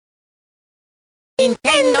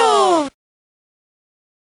Nintendo!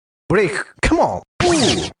 Break, come on.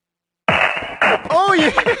 Ooh. Oh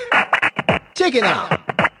yeah. Check it out.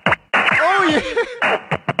 Oh yeah.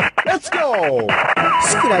 Let's go.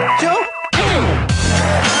 Scratch.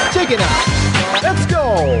 Check it out. Let's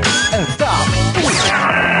go. And stop.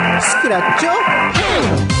 Scratch.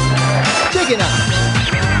 Check it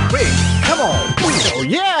out. Break, come on. Oh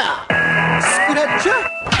yeah. Scratch.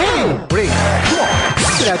 Hey. Break, come on.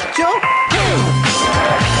 Scratch. Hey.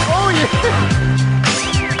 Oh yeah.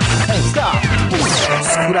 And stop.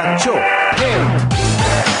 Scratch. Hey.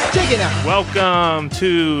 Check it out. Welcome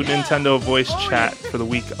to Nintendo Voice Chat for the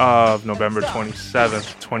week of November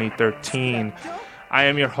 27th, 2013. I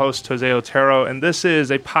am your host, Jose Otero, and this is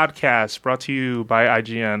a podcast brought to you by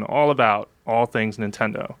IGN, all about all things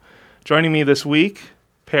Nintendo. Joining me this week,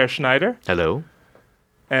 Per Schneider. Hello.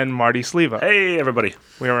 And Marty Sleva. Hey, everybody.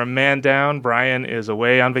 We are a man down. Brian is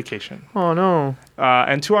away on vacation. Oh, no.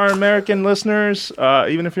 And to our American listeners,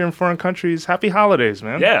 even if you're in foreign countries, happy holidays,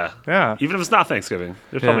 man. Yeah. Even if it's not Thanksgiving,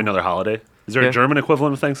 there's probably another holiday. Is there a German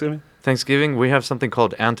equivalent of Thanksgiving? Thanksgiving, we have something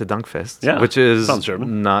called Yeah, which is sounds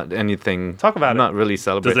German. not anything. Talk about it. Not really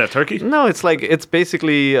celebrated. Does it have turkey? No, it's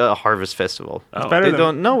basically a harvest festival. Oh. better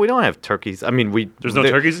than- we don't have turkeys. I mean, There's no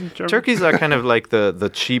turkeys in Germany? Turkeys are kind of like the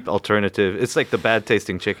cheap alternative. It's like the bad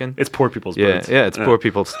tasting chicken. It's poor people's Yeah, birds. it's poor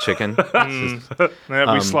people's chicken.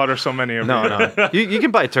 We slaughter so many of them. No. You can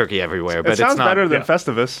buy turkey everywhere, but It sounds it's not better than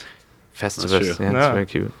Festivus. Festivus. That's true. Yeah, No. it's very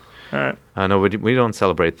cute. All right. No, we don't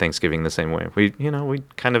celebrate Thanksgiving the same way. We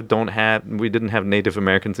kind of we didn't have Native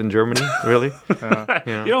Americans in Germany, really.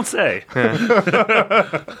 You don't say. All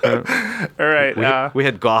right. We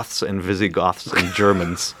had Goths and Visigoths and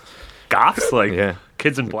Germans. Goths? Like Yeah.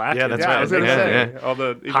 kids in black? Yeah, that's yeah, I was going to Yeah, say. yeah. All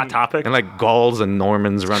the Hot Topic? And like Gauls and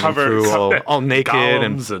Normans running Covered- through all naked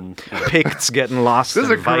Golems and and Picts getting lost. This is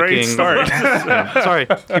a and great Vikings. start. Yeah. Sorry,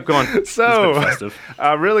 keep going. So, festive.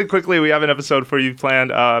 really quickly, we have an episode for you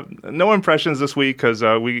planned. No impressions this week because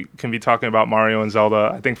we can be talking about Mario and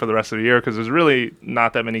Zelda, I think, for the rest of the year because there's really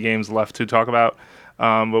not that many games left to talk about.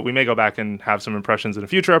 But we may go back and have some impressions in a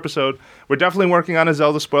future episode. We're definitely working on a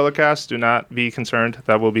Zelda spoiler cast. Do not be concerned.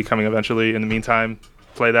 That will be coming eventually. In the meantime,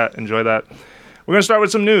 play that, enjoy that. We're going to start with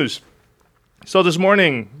some news. So this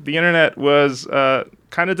morning, the internet was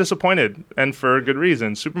kind of disappointed, and for good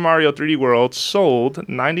reason. Super Mario 3D World sold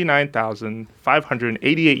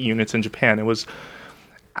 99,588 units in Japan. It was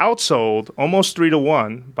outsold almost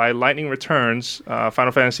 3-1 by Lightning Returns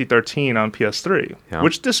Final Fantasy 13 on PS3,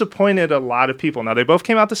 which disappointed a lot of people. Now, they both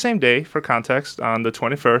came out the same day, for context, on the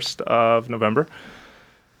 21st of November.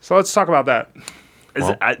 So let's talk about that.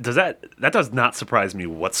 That does not surprise me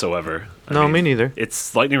whatsoever. No, me neither.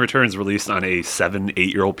 It's Lightning Returns released on a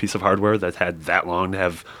 7-8-year-old piece of hardware that had that long to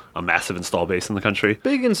have a massive install base in the country.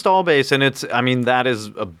 Big install base, and that is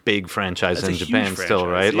a big franchise in Japan still,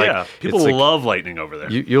 right? Yeah, people love Lightning over there.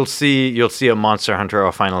 You'll see a Monster Hunter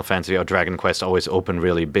or Final Fantasy or Dragon Quest always open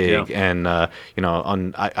really big, and I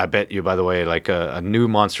bet you, by the way, like a new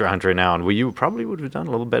Monster Hunter now on Wii U probably would have done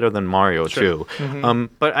a little better than Mario too. Mm-hmm.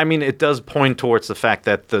 But I mean, it does point towards the fact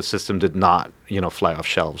that the system did not fly off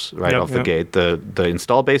shelves off the gate. The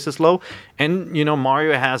install base is low, and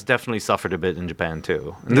Mario has definitely suffered a bit in Japan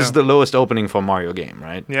too. And this is the lowest opening for a Mario game,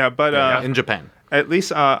 right? Yeah, but in Japan. At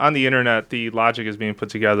least on the internet, the logic is being put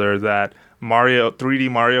together that 3D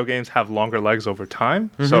Mario games have longer legs over time.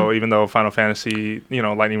 Mm-hmm. So even though Final Fantasy,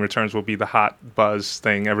 Lightning Returns will be the hot buzz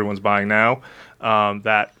thing everyone's buying now,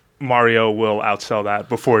 that Mario will outsell that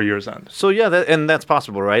before year's end. So yeah, that's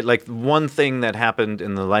possible, right? Like one thing that happened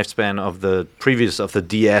in the lifespan of the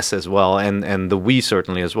DS as well, and the Wii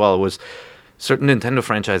certainly as well, was certain Nintendo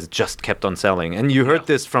franchises just kept on selling. And you heard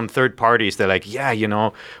this from third parties. They're like,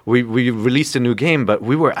 we released a new game, but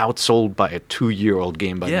we were outsold by a 2-year-old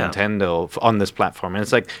game by Nintendo on this platform. And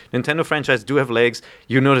it's like, Nintendo franchises do have legs.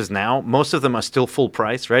 You notice now, most of them are still full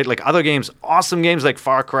price, right? Like other games, awesome games like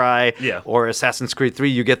Far Cry or Assassin's Creed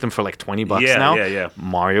 3, you get them for like $20 now. Yeah.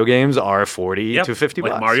 Mario games are $40 to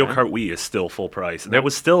 $50. Like Mario Kart Wii is still full price. And that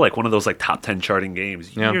was still like one of those like top 10 charting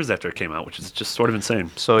games years after it came out, which is just sort of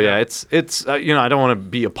insane. So it's I don't want to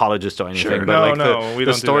be apologist or anything, but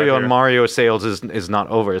the story on here. Mario sales is not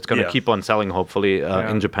over. It's going to keep on selling, hopefully,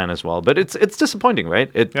 in Japan as well. But it's disappointing,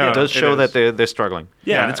 right? It does show that they're struggling.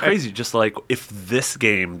 Yeah, and it's crazy. Just like if this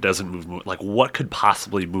game doesn't move, like what could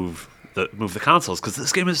possibly move the consoles? Because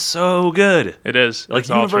this game is so good. It is. Like it's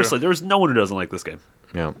all universally, true. there's no one who doesn't like this game.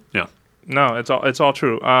 Yeah. No, it's all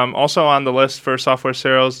true. Also on the list for software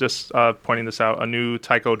sales, just pointing this out, a new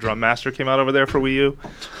Taiko Drum Master came out over there for Wii U.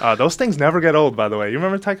 Those things never get old, by the way. You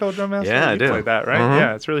remember Taiko Drum Master? Yeah, I do. You played that, right?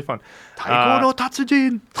 Yeah, it's really fun. Taiko no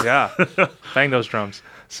Tatsujin. Yeah, bang those drums.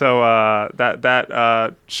 So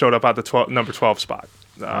that showed up at the number 12 spot.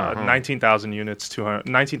 19,000 units,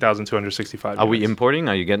 19,265. Are we importing?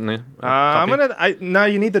 Are you getting it? No,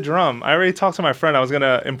 you need the drum. I already talked to my friend. I was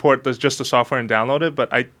gonna import just the software and download it,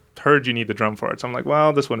 but I heard you need the drum for it. So I'm like,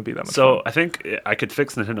 well, this wouldn't be that much fun. I think I could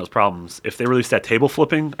fix Nintendo's problems if they released that table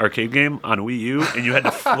flipping arcade game on Wii U and you had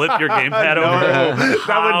to flip your gamepad over.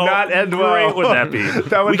 That would not end well. Great would that be?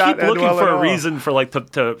 That would we not keep end looking well for at a all. reason for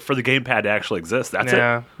for the gamepad to actually exist. That's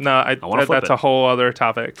it. No, wanna flip that's it. a whole other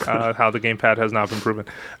topic. How the gamepad has not been proven.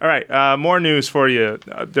 All right, more news for you.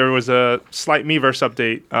 There was a slight Miiverse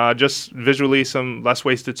update. Just visually, some less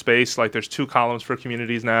wasted space. Like there's 2 columns for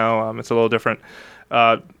communities now. It's a little different.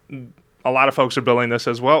 A lot of folks are billing this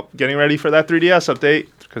as well, getting ready for that 3DS update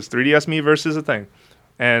because 3DS Miiverse is a thing,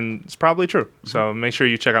 and it's probably true. So make sure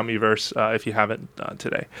you check out Miiverse if you haven't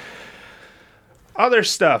today. Other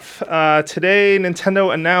stuff. Today,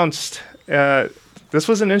 Nintendo announced. This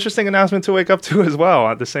was an interesting announcement to wake up to as well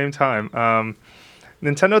at the same time.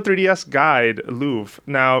 Nintendo 3DS Guide Louvre.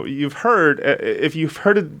 Now you've heard if you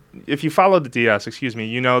follow the DS,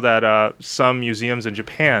 you know that some museums in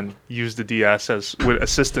Japan use the DS as with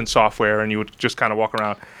assistant software, and you would just kind of walk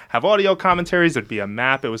around, have audio commentaries. There'd be a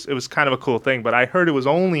map. It was kind of a cool thing, but I heard it was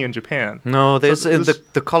only in Japan. No, there's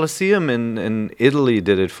the Colosseum in Italy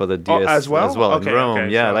did it for the DS as well in Rome. Okay,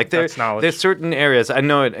 Yeah, so like there's certain areas. I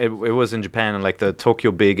know it was in Japan, and like the Tokyo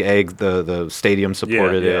Big Egg, the stadium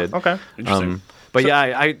supported it. Okay, Interesting. But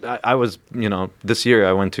I was, this year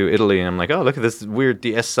I went to Italy and I'm like, oh, look at this weird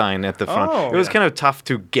DS sign at the front. It was kind of tough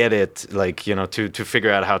to get it, like, to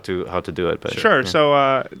figure out how to do it. But sure.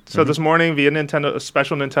 Yeah. So this morning via a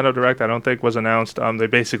special Nintendo Direct, I don't think was announced. They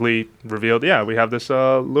basically revealed, we have this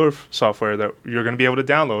Louvre software that you're going to be able to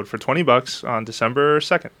download for $20 on December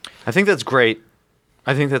 2nd. I think that's great.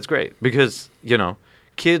 Because,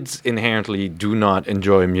 kids inherently do not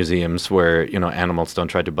enjoy museums where animals don't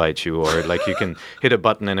try to bite you, or like you can hit a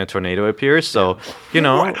button and a tornado appears. So where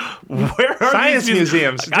are science these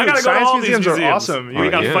museums? I gotta Dude, go to all science these museums are awesome.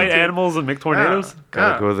 You gotta fight animals and make tornadoes.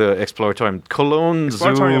 Gotta go to the Exploratorium.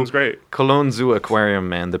 Exploratorium's great. Cologne Zoo Aquarium,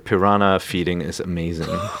 man. The piranha feeding is amazing.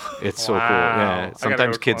 It's so cool. Yeah.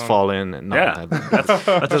 Sometimes kids fall in. And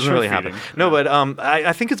that doesn't really happen. No, but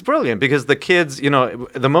I think it's brilliant because the kids,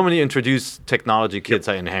 the moment you introduce technology, kids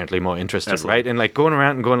are inherently more interested, Absolutely. right? And like going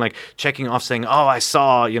around and going like checking off, saying, "Oh, I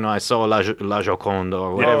saw La Joconde"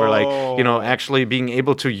 or whatever. Like actually being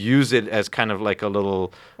able to use it as kind of like a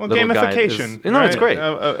little gamification. Guide it's great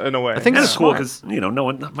in a way. I think And it's it's cool smart. because no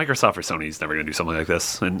one, Microsoft or Sony is never going to do something like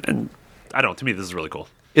this, and I don't. To me, this is really cool.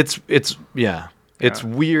 It's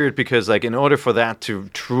weird because like in order for that to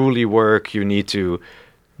truly work, you need to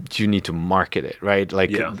market it, right?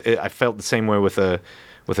 Like I felt the same way with the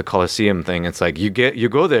Colosseum thing. It's like you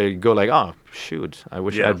go there, you go like, oh shoot, I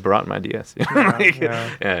wish I'd brought my DS. Do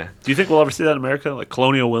you think we'll ever see that in America, like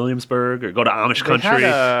Colonial Williamsburg, or go to Amish country?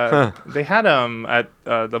 They had at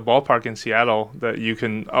the ballpark in Seattle that you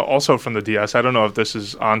can also from the DS. I don't know if this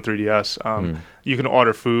is on 3DS. You can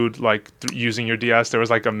order food like using your DS. There was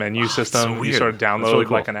like a menu system. So you sort of download really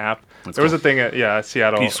cool. like an app. That's there was cool. a thing at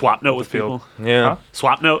Seattle. Can you swap note with field. people? Yeah. Huh?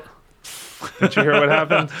 Swap note. Did you hear what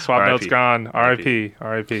happened? Swap RIP. note's gone. RIP.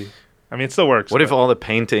 RIP. I mean, it still works. What if all the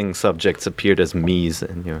painting subjects appeared as Mii's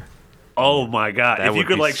in your? Oh my god! That If you would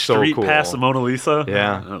could be like so street cool. pass the Mona Lisa,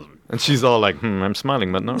 Yeah. And she's all like, I'm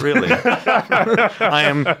smiling, but not really. I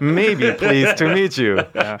am maybe pleased to meet you.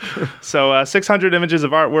 So 600 images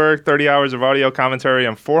of artwork, 30 hours of audio commentary,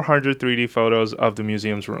 and 400 3D photos of the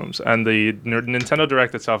museum's rooms. And the Nintendo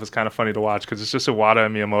Direct itself is kind of funny to watch because it's just Iwata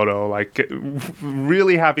and Miyamoto, like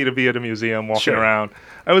really happy to be at a museum walking around.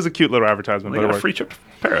 It was a cute little advertisement. They but it got a worked. free trip to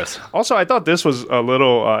Paris. Also, I thought this was a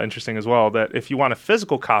little interesting as well, that if you want a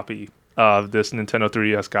physical copy of this Nintendo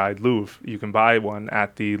 3DS Guide Louvre, you can buy one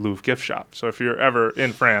at the Louvre gift shop. So if you're ever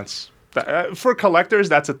in France, for collectors,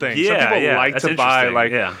 that's a thing. Yeah, Some people like that's to buy,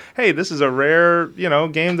 interesting. like, hey, this is a rare,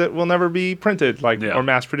 game that will never be printed, or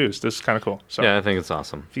mass produced. This is kind of cool. So Yeah, I think it's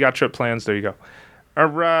awesome. if you got trip plans, there you go. All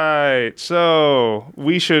right, so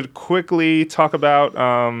we should quickly talk about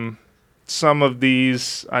some of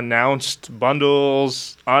these announced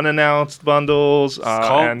bundles, unannounced bundles,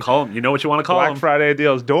 and Call them. You know what you want to call Black them. Friday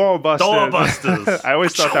deals. Doorbusters. Doorbusters. I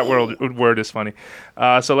always thought that word is funny.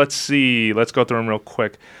 So let's see. Let's go through them real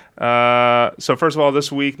quick. So first of all,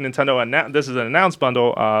 this week, Nintendo this is an announced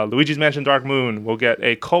bundle. Luigi's Mansion Dark Moon will get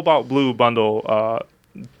a Cobalt Blue bundle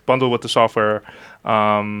bundled with the software.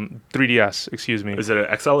 3DS, excuse me. Is it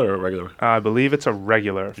an XL or a regular? I believe it's a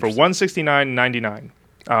regular for $169.99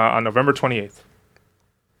 on November 28th.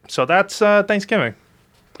 So that's Thanksgiving.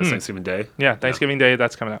 That's Thanksgiving Day. Yeah, Thanksgiving Day,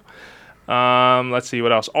 that's coming out. Let's see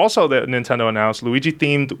what else. Also, that Nintendo announced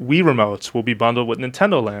Luigi-themed Wii remotes will be bundled with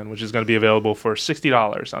Nintendo Land, which is going to be available for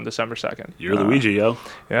 $60 on December 2nd. You're Luigi, yo.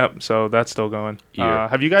 Yep, so that's still going. Yeah.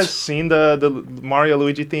 Have you guys seen the Mario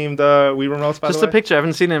Luigi-themed Wii remotes, by Just the a way? picture. I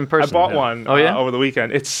haven't seen it in person. I bought one Oh, yeah? over the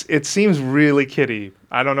weekend. It seems really kiddie.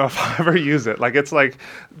 I don't know if I'll ever use it. Like, it's like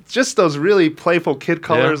just those really playful kid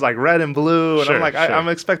colors, like red and blue. And Sure, I'm like, sure. I'm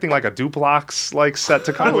expecting like a Duplox like set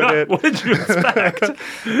to come with it. What did you expect?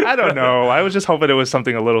 I don't know. I was just hoping it was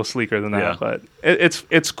something a little sleeker than that, Yeah. but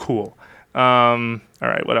it's cool. All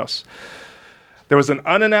right, what else? There was an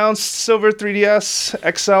unannounced silver 3DS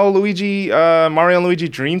XL Mario and Luigi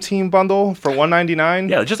Dream Team bundle for $199.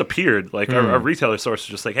 Yeah, it just appeared. Like our retailer source was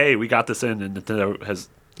just like, hey, we got this in, and Nintendo has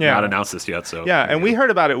not announced this yet. So Yeah, and we heard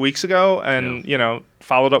about it weeks ago, and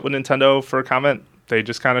followed up with Nintendo for a comment. They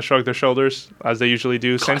just kind of shrugged their shoulders as they usually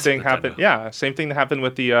do. Classic Same thing Nintendo. happened. Yeah, same thing that happened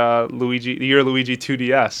with the Year Luigi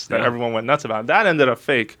 2DS that Yeah. everyone went nuts about. That ended up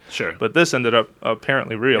fake. Sure. But this ended up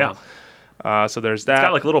apparently real. Yeah. So there's that. It's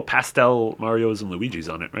got like little pastel Marios and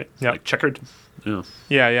Luigis on it, right? Yeah. Like checkered. Yeah.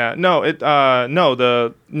 Yeah. No,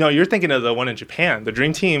 you're thinking of the one in Japan. The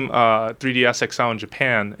Dream Team 3DS XL in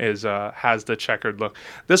Japan has the checkered look.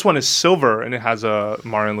 This one is silver and it has a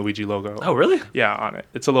Mario and Luigi logo. Oh, really? Yeah, on it.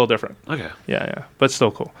 It's a little different. Okay. Yeah, but still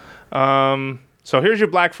cool. So here's your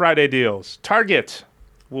Black Friday deals. Target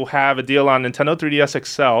will have a deal on Nintendo 3DS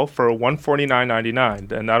XL for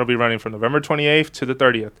 $149.99, and that'll be running from November 28th to the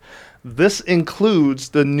 30th. This includes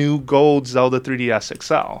the new gold Zelda 3DS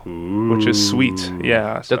XL, which is sweet.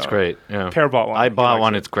 Yeah, That's so great. Yeah. Pear bought one. I He bought likes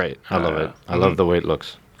one. it. It's great. I love it. I love the way it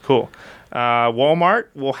looks. Cool. Walmart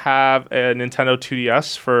will have a Nintendo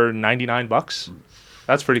 2DS for $99.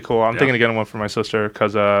 That's pretty cool. I'm thinking of getting one for my sister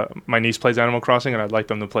because my niece plays Animal Crossing and I'd like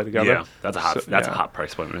them to play together. Yeah, that's a hot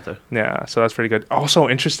price point right there. Yeah, so that's pretty good. Also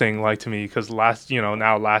interesting, like to me, because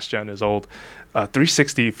now last gen is old.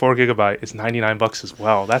 360 4 gigabyte is $99 as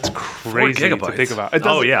well. That's crazy to gigabytes? think about. It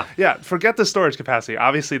Oh, doesn't- yeah. Forget the storage capacity.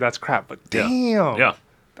 Obviously, that's crap. But Yeah. damn, Yeah.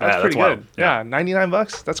 that's pretty wild. good. Yeah,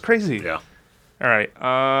 $99. That's crazy. Yeah. All right.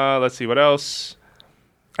 Let's see what else.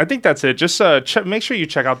 I think that's it. Just make sure you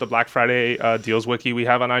check out the Black Friday deals wiki we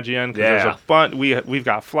have on IGN because there's Yeah. a bunch. We've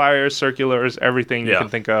got flyers, circulars, everything you Yeah. can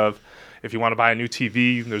think of. If you want to buy a new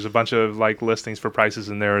TV, there's a bunch of like listings for prices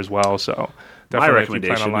in there as well. So My definitely if you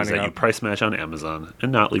plan on recommendation is lining that you up. price match on Amazon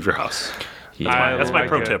and not leave your house. I That's my like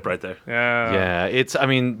pro it. tip right there. Yeah. Yeah, it's. I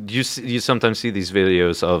mean, you sometimes see these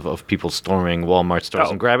videos of people storming Walmart stores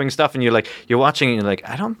Oh. and grabbing stuff, and you're watching, and you're like,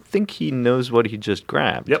 I don't think he knows what he just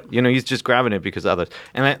grabbed. Yep. He's just grabbing it because others,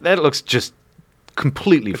 and that looks just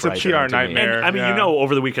completely. It's a frightening PR to me. nightmare. And, I mean, Yeah.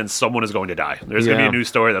 over the weekend, someone is going to die. There's going to be Yeah. a news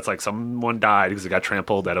story that's like someone died because they got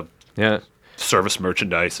trampled at a Yeah, service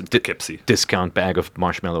merchandise in Poughkeepsie. discount bag of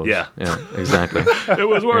marshmallows. Yeah. Exactly. It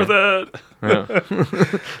was worth it.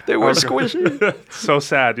 They were squishy. So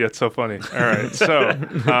sad yet so funny. All right. So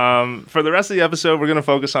for the rest of the episode, we're going to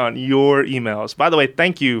focus on your emails. By the way,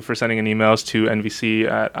 thank you for sending in emails to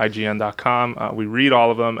nvc@ign.com. We read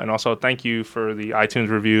all of them. And also thank you for the iTunes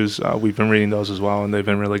reviews. We've been reading those as well, and they've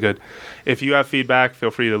been really good. If you have feedback,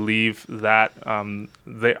 feel free to leave that on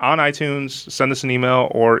iTunes, send us an email,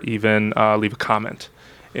 or even leave a comment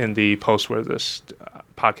in the post where this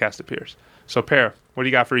podcast appears. So, Per, what do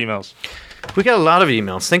you got for emails? We got a lot of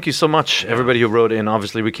emails. Thank you so much, everybody who wrote in.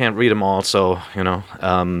 Obviously, we can't read them all, so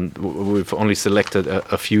we've only selected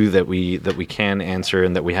a few that we can answer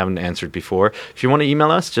and that we haven't answered before. If you want to email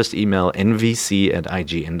us, just email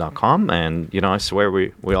nvc@ign.com, and I swear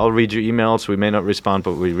we all read your emails. We may not respond,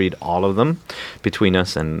 but we read all of them between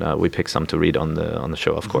us, and we pick some to read on the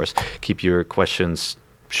show. Of course, keep your questions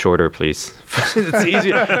shorter, please. It's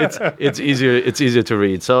easier. It's easier. It's easier to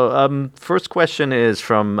read. So, first question is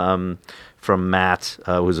from Matt,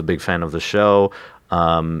 who's a big fan of the show.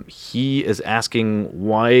 He is asking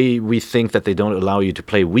why we think that they don't allow you to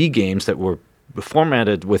play Wii games that were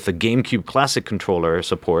formatted with the GameCube Classic controller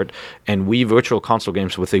support and Wii Virtual Console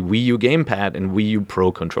games with a Wii U gamepad and Wii U Pro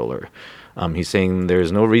controller. He's saying there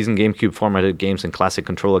is no reason GameCube formatted games and classic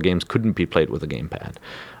controller games couldn't be played with a gamepad.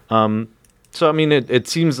 So, I mean, it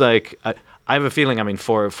seems like I have a feeling, I mean,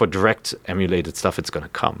 for direct emulated stuff, it's going to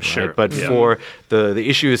come, Sure, right? But yeah. for the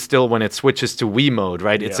issue is still when it switches to Wii mode,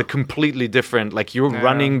 right? It's Yeah. a completely different, like you're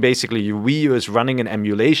running, basically, your Wii U is running an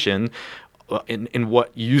emulation in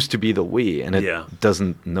what used to be the Wii, and it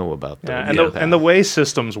doesn't know about that. Yeah, and the way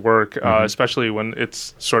systems work, especially when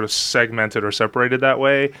it's sort of segmented or separated that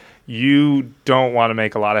way, you don't want to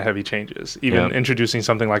make a lot of heavy changes. Even introducing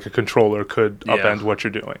something like a controller could upend what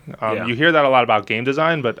you're doing. You hear that a lot about game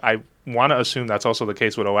design, but I want to assume that's also the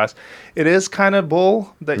case with OS. It is kind of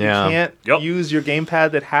bull that you can't use your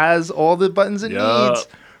gamepad that has all the buttons it needs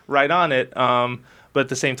right on it. But at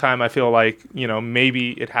the same time, I feel like,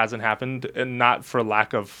 maybe it hasn't happened, and not for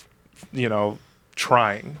lack of,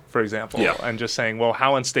 trying, for example, and just saying, well,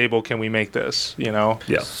 how unstable can we make this, Yeah.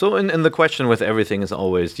 So, and the question with everything is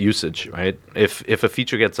always usage, right? If a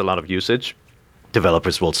feature gets a lot of usage,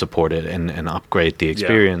 developers will support it and upgrade the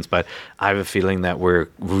experience. But I have a feeling that we're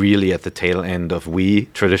really at the tail end of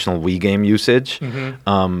traditional Wii game usage.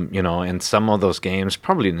 And some of those games,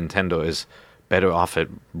 probably Nintendo is better off at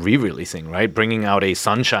re-releasing, right? Bringing out a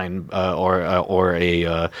Sunshine or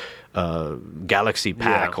a Galaxy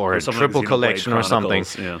Pack or a triple collection or something.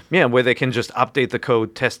 Where they can just update the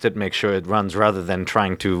code, test it, make sure it runs, rather than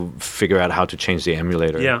trying to figure out how to change the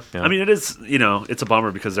emulator. Yeah. I mean, it is, it's a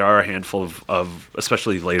bummer because there are a handful of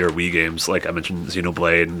especially later Wii games, like I mentioned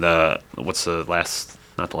Xenoblade and what's the last...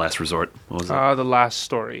 Not The Last Resort. What was it? The Last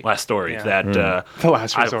Story. Last Story. Yeah. That The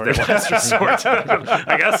Last Resort. The Last Resort.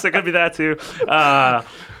 I guess it could be that too.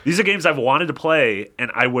 These are games I've wanted to play,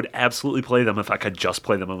 and I would absolutely play them if I could just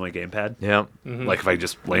play them on my gamepad. Yeah. Like if I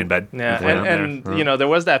just lay in bed. Yeah, and there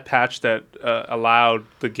was that patch that allowed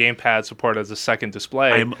the gamepad support as a second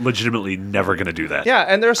display. I'm legitimately never going to do that. Yeah,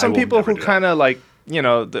 and there are some people who kind of like,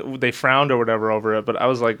 they frowned or whatever over it, but I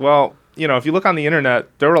was like, well, if you look on the internet,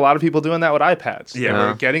 there were a lot of people doing that with iPads. They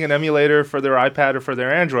were getting an emulator for their iPad or for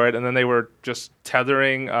their Android, and then they were just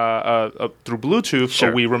tethering through Bluetooth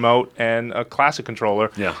a Wii remote and a classic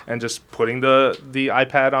controller, and just putting the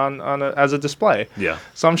iPad on as a display. Yeah.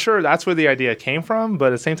 So I'm sure that's where the idea came from, but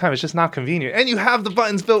at the same time, it's just not convenient. And you have the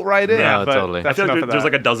buttons built right in. Yeah, but totally. I feel like there's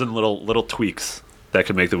like a dozen little tweaks that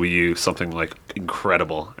could make the Wii U something like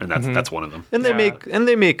incredible, and that's one of them. And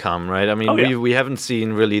they may come, right? I mean, we haven't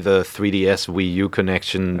seen really the 3DS Wii U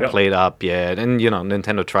connection played up yet, and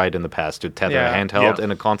Nintendo tried in the past to tether a handheld in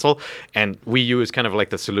a console, and Wii U is kind of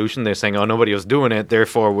like the solution. They're saying, oh, nobody was doing it,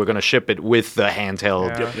 therefore we're going to ship it with the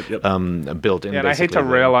handheld built in. Yeah, and I hate to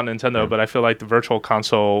rail on Nintendo, but I feel like the Virtual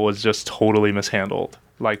Console was just totally mishandled.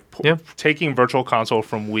 Like taking Virtual Console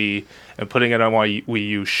from Wii and putting it on Wii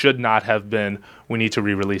U should not have been, we need to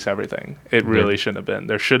re-release everything. It really shouldn't have been.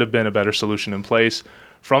 There should have been a better solution in place.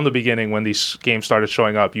 From the beginning, when these games started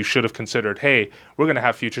showing up, you should have considered, hey, we're going to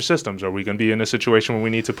have future systems. Are we going to be in a situation where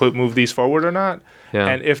we need to move these forward or not? Yeah.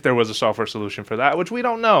 And if there was a software solution for that, which we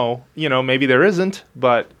don't know, maybe there isn't,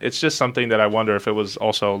 but it's just something that I wonder if it was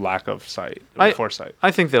also lack of foresight.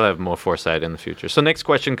 I think they'll have more foresight in the future. So next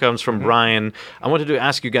question comes from Brian. I wanted to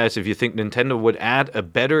ask you guys if you think Nintendo would add a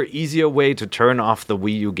better, easier way to turn off the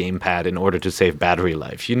Wii U gamepad in order to save battery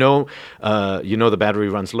life. The battery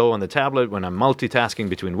runs low on the tablet when I'm multitasking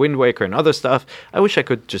between Wind Waker and other stuff. I wish I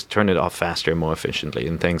could just turn it off faster and more efficiently.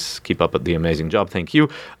 And thanks, keep up the amazing job. Thank you.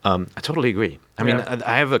 I totally agree. I mean,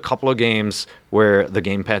 I have a couple of games where the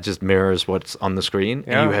gamepad just mirrors what's on the screen,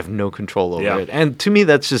 and you have no control over it. And to me,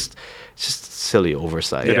 that's just silly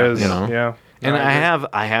oversight. It is. Yeah. And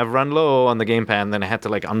I have run low on the gamepad, and then I had to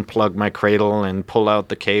unplug my cradle and pull out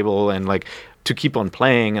the cable and to keep on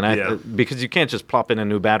playing, and because you can't just plop in a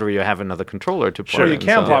new battery or have another controller to plug in. Sure, you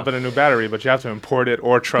can plop in a new battery, but you have to import it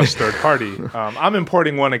or trust third party. I'm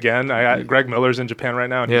importing one again. Greg Miller's in Japan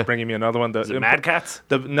right now, and he's bringing me another one. Is it Mad Catz?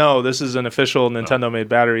 No, this is an official Nintendo-made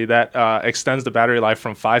battery that extends the battery life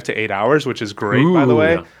from 5 to 8 hours, which is great, by the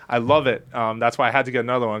way. I love it. That's why I had to get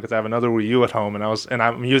another one, because I have another Wii U at home, and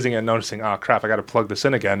I'm using it and noticing, oh crap, I got to plug this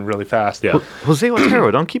in again really fast. Yeah. Jose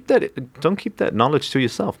Otero, don't keep that knowledge to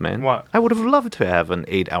yourself, man. What? I would have loved to have an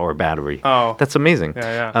 8-hour battery. Oh, that's amazing.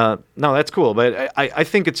 Yeah. No, that's cool, but I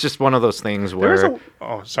think it's just one of those things where.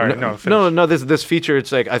 No. This feature,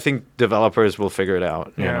 it's I think developers will figure it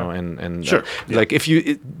out. You know, and sure.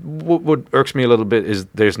 What irks me a little bit is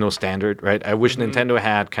there's no standard, right? I wish Nintendo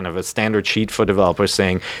had kind of a standard sheet for developers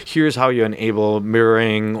saying, here's how you enable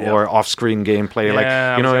mirroring or off-screen gameplay.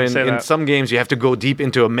 In some games you have to go deep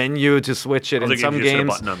into a menu to switch it. In some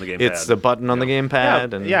games, it's the button on the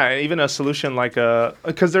gamepad. Even a solution like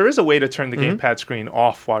because there is a way to turn the gamepad screen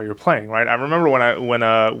off while you're playing, right? I remember when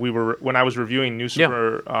I was reviewing New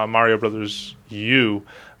Super Mario Brothers U.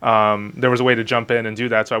 There was a way to jump in and do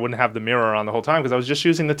that, so I wouldn't have the mirror on the whole time because I was just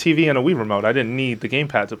using the TV and a Wii remote. I didn't need the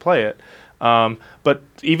gamepad to play it. But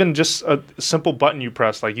even just a simple button you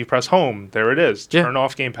press, like you press home, there it is. Yeah. Turn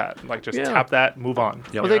off gamepad. Like just tap that, move on.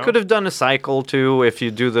 Yep. Well, they could have done a cycle too. If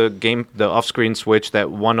you do the off-screen switch,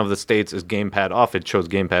 that one of the states is gamepad off, it shows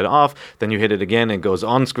gamepad off. Then you hit it again, it goes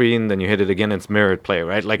on screen. Then you hit it again, it's mirrored play,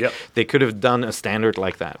 right? Like they could have done a standard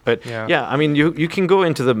like that. But I mean, you can go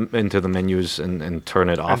into the menus and turn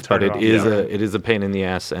it off, but it is a pain in the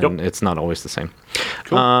ass, and it's not always the same.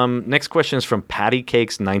 Cool. Next question is from Patty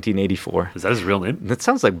Cakes 1984. Is that his real name? That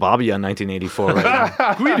sounds like Bobby on 1984 right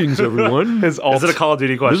now. Greetings, everyone. Is it a Call of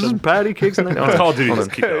Duty question? This is Patty Cakes. It's Call of Duty.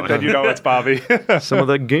 Just keep going. Then you know it's Bobby. Some of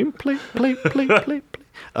the gameplay, play.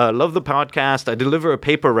 Love the podcast. I deliver a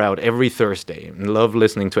paper route every Thursday. And love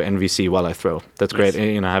listening to NVC while I throw. That's great.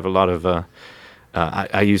 And, I have a lot of.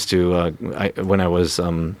 I used to when I was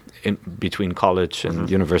in between college and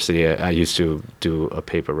university. I used to do a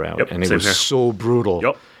paper route, and it was so brutal.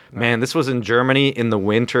 Yep. Man, this was in Germany in the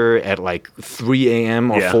winter at like 3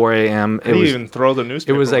 a.m. or 4 a.m. It was even throw the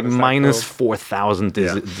newspaper. It was like minus 4,000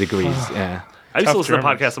 degrees. Yeah. I used to listen to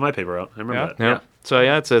podcasts on my paper route. I remember that. Yeah. So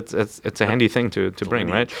it's a handy thing to bring,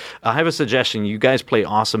 right? I have a suggestion. You guys play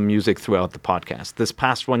awesome music throughout the podcast. This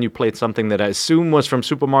past one, you played something that I assume was from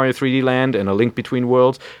Super Mario 3D Land and A Link Between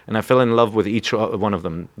Worlds, and I fell in love with each one of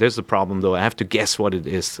them. There's the problem, though. I have to guess what it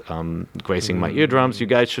is gracing my eardrums. You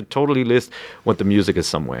guys should totally list what the music is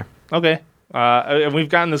somewhere. Okay. And we've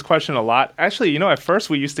gotten this question a lot. Actually, at first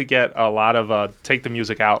we used to get a lot of take the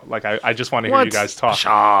music out. Like, I just want to hear you guys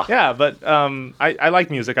talk. Yeah, but I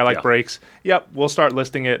like music. I like breaks. Yep, we'll start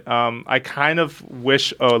listing it. I kind of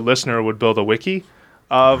wish a listener would build a wiki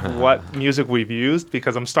of what music we've used,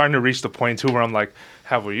 because I'm starting to reach the point, too, where I'm like,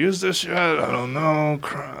 have we used this yet? I don't know.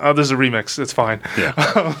 Oh, this is a remix. It's fine. Yeah.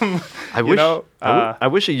 I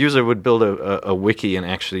wish a user would build a wiki and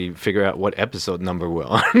actually figure out what episode number we're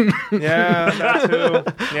on. Yeah, that too.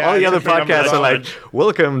 Yeah, all the other podcasts are like,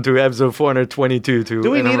 welcome to episode 422.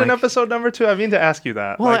 Do we need an episode number 2? I mean to ask you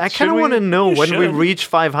that. Well, I kind of want to know when we reach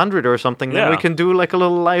 500 or something, then we can do like a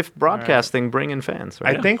little live broadcast thing, bring in fans.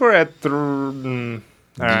 Right? I think we're at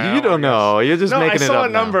you don't know. You're just making it up. I saw a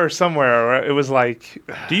number somewhere where it was like.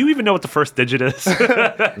 Do you even know what the first digit is? I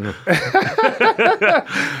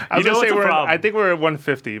was gonna say I think we're at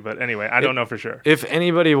 150, but anyway, I don't know for sure. If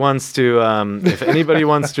anybody wants to,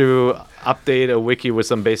 update a wiki with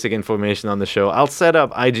some basic information on the show, I'll set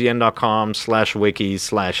up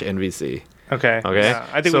ign.com/wiki/NVC. Okay. Yeah,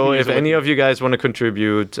 I think so if any of you guys want to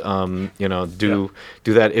contribute, do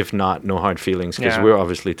that. If not, no hard feelings, because we're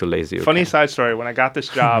obviously too lazy. Funny side story. When I got this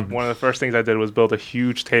job, one of the first things I did was build a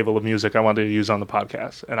huge table of music I wanted to use on the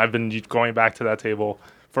podcast. And I've been going back to that table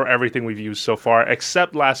for everything we've used so far,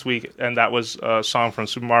 except last week. And that was a song from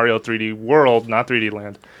Super Mario 3D World, not 3D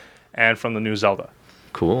Land, and from the new Zelda.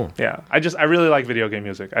 Cool. Yeah, I really like video game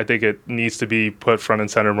music. I think it needs to be put front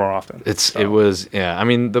and center more often. It was. I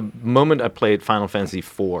mean, the moment I played Final Fantasy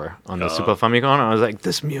IV on the Super Famicom, I was like,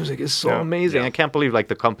 this music is so amazing. Yeah. I can't believe like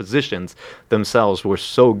the compositions themselves were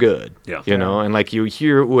so good. Yeah. And like you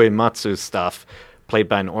hear Uematsu's stuff played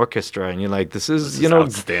by an orchestra, and you're like, this is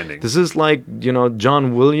outstanding. This is like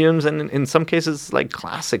John Williams, and in some cases like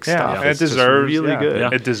classic stuff. And it deserves really good. Yeah.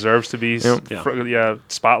 It deserves to be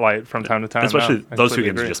spotlight from time to time. Especially those two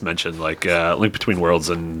games you just mentioned, like Link Between Worlds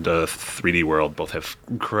and 3D World, both have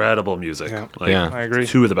incredible music. Yeah. I agree.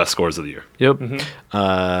 2 of the best scores of the year. Yep.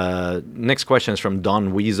 Mm-hmm. Next question is from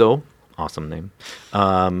Don Weezo. Awesome name.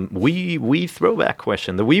 Wii throwback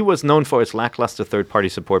question. The Wii was known for its lackluster third-party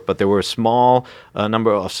support, but there were a small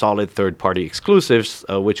number of solid third-party exclusives,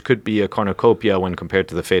 which could be a cornucopia when compared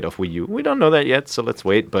to the fate of Wii U. We don't know that yet, so let's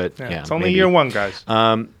wait. But it's only year 1, guys.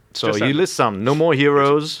 So you list some. No More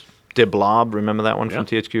Heroes. De Blob, remember that one from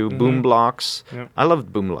THQ? Mm-hmm. Boom Blocks. Yep. I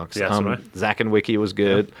loved Boom Blocks. Yeah, Zack and Wiki was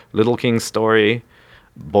good. Yep. Little King's Story.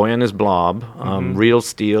 Boy and His Blob, Real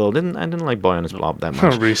Steel. I didn't like Boy and His Blob that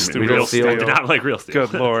much. Real Steel. Did not like Real Steel.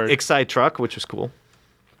 Good lord. Excite Truck, which was cool.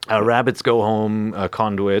 Rabbits Go Home,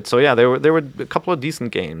 Conduit. So yeah, there were a couple of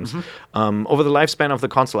decent games. Over the lifespan of the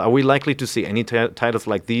console, are we likely to see any titles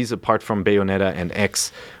like these apart from Bayonetta and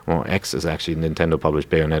X? Well, X is actually Nintendo published.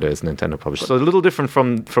 Bayonetta is Nintendo published. So a little different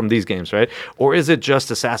from these games, right? Or is it just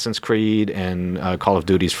Assassin's Creed and Call of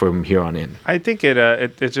Duties from here on in? I think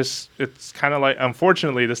it's kind of like,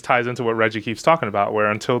 unfortunately, this ties into what Reggie keeps talking about, where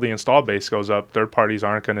until the install base goes up, third parties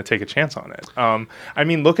aren't going to take a chance on it. I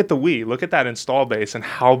mean, look at the Wii. Look at that install base and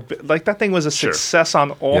how that thing was a success on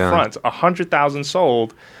all fronts. 100,000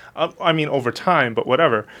 sold. I mean, over time, but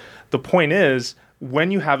whatever. The point is,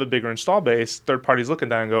 when you have a bigger install base, third parties look at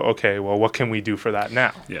that and go, okay, well, what can we do for that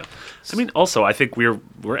now? Yeah. I mean, also, I think we're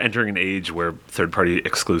entering an age where third-party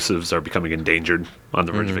exclusives are becoming endangered, on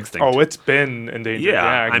the verge of extinct. Oh, it's been endangered.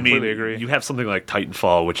 Yeah, I completely agree. You have something like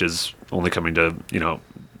Titanfall, which is only coming to,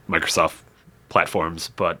 Microsoft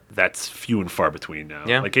platforms, but that's few and far between now.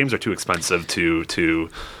 Yeah. Like, games are too expensive to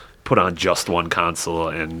put on just one console,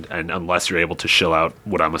 and unless you're able to shill out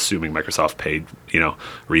what I'm assuming Microsoft paid,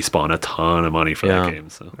 Respawn a ton of money for that game.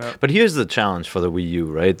 So. Yeah. But here's the challenge for the Wii U,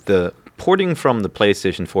 right? The porting from the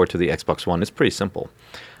PlayStation 4 to the Xbox One is pretty simple.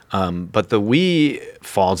 But the Wii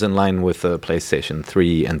falls in line with the PlayStation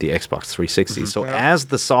 3 and the Xbox 360. So as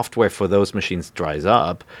the software for those machines dries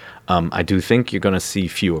up, I do think you're going to see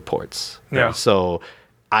fewer ports. Yeah. So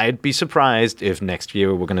I'd be surprised if next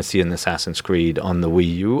year we're going to see an Assassin's Creed on the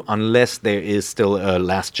Wii U, unless there is still a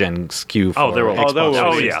last-gen SKU for there will. Xbox there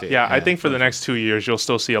will. 360. Yeah, I think for the next 2 years, you'll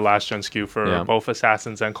still see a last-gen SKU for both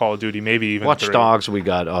Assassins and Call of Duty, maybe even Watch 3. Dogs we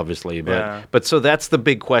got, obviously. But so that's the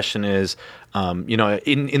big question is,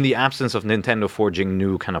 in the absence of Nintendo forging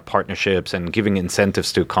new kind of partnerships and giving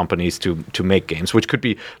incentives to companies to make games, which could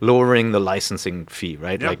be lowering the licensing fee,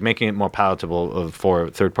 right? Yep. Like making it more palatable for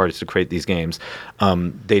third parties to create these games.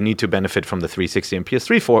 They need to benefit from the 360 and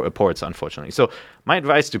PS3 ports, unfortunately. So my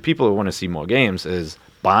advice to people who want to see more games is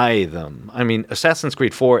buy them. I mean, Assassin's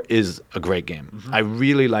Creed 4 is a great game. I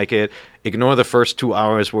really like it. Ignore the first 2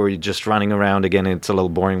 hours where you're just running around again and it's a little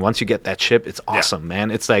boring. Once you get that ship, it's awesome,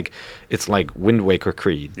 man. It's like Wind Waker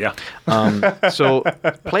Creed. Yeah. So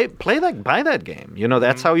buy that game.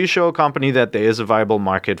 That's how you show a company that there is a viable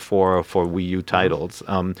market for Wii U titles.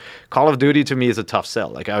 Call of Duty to me is a tough sell.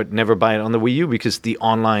 Like I would never buy it on the Wii U because the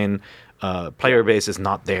online player base is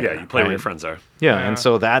not there. Yeah, you play where your friends are. Yeah, and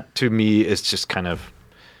so that to me is just kind of,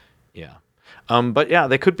 yeah. But yeah,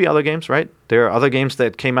 there could be other games, right? There are other games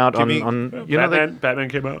that came out Batman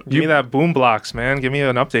came out. Give me that Boom Blocks, man. Give me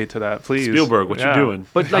an update to that, please. Spielberg, what you doing?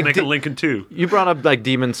 But like making Lincoln 2. You brought up like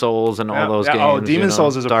Demon Souls and all those games. Oh, Demon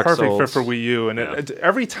Souls is a Dark perfect Souls. fit for Wii U. And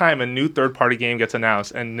every time a new third-party game gets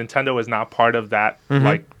announced and Nintendo is not part of that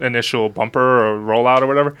like initial bumper or rollout or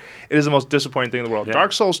whatever, it is the most disappointing thing in the world. Yeah.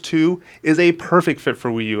 Dark Souls 2 is a perfect fit for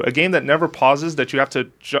Wii U. A game that never pauses, that you have to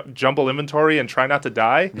jumble inventory and try not to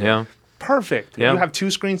die. Yeah. Perfect. Yeah. You have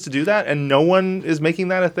 2 screens to do that, and no one is making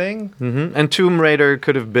that a thing. Mm-hmm. And Tomb Raider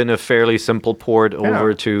could have been a fairly simple port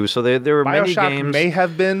over to. So there were many BioShock games. may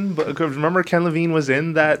have been, but remember Ken Levine was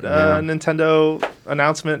in that Nintendo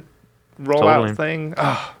announcement rollout thing.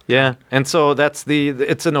 Oh. Yeah, and so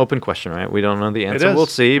it's an open question, right? We don't know the answer. is, We'll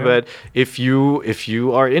see. yeah. But if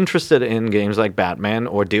you are interested in games like Batman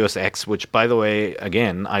or Deus Ex, which by the way,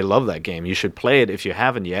 again, I love that game. You should play it if you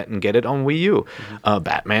haven't yet and get it on Wii U.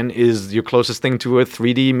 Batman is your closest thing to a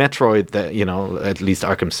 3D Metroid that at least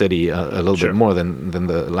Arkham City a little bit more than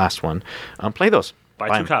the last one. Play those. Buy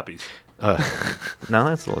 2 them. copies. No,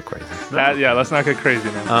 that's a little crazy. Let's not get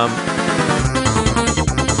crazy now.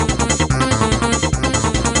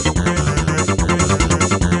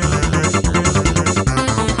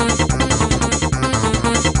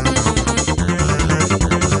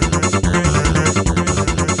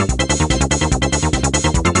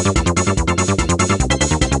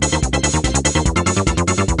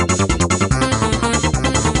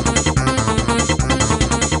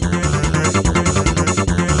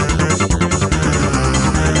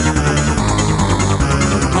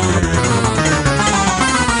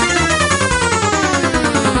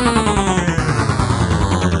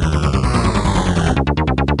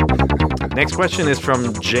 Next question is from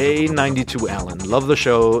J92 Allen. Love the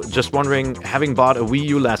show. Just wondering, having bought a Wii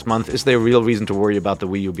U last month, is there a real reason to worry about the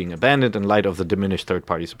Wii U being abandoned in light of the diminished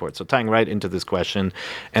third-party support? So tying right into this question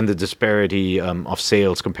and the disparity of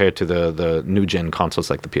sales compared to the new-gen consoles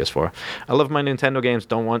like the PS4. I love my Nintendo games.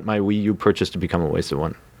 Don't want my Wii U purchase to become a wasted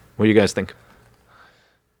one. What do you guys think?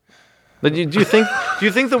 Do you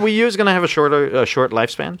think the Wii U is going to have a short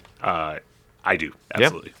lifespan? I do,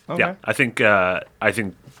 absolutely. Okay. Yeah, I think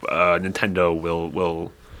Nintendo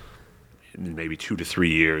will in maybe 2 to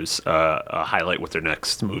 3 years highlight what their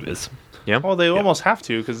next move is. Yeah. Well, they almost have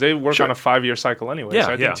to because they work on a 5-year cycle anyway. Yeah,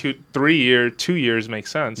 so I think 2 years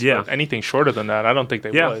makes sense. Yeah. But anything shorter than that, I don't think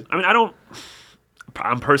they would. I mean,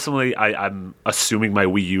 I'm assuming my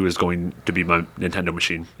Wii U is going to be my Nintendo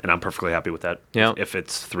machine, and I'm perfectly happy with that. Yeah. If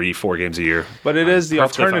it's 3-4 games a year. But it is the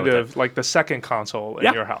perfectly fine with alternative, like the second console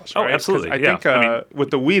in your house, Oh, right? 'Cause absolutely. I Yeah. think with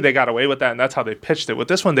the Wii, they got away with that, and that's how they pitched it. With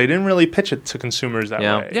this one, they didn't really pitch it to consumers that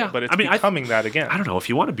way. Yeah. But it's I mean, becoming that again. I don't know. If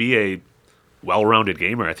you want to be a well-rounded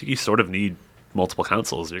gamer, I think you sort of need multiple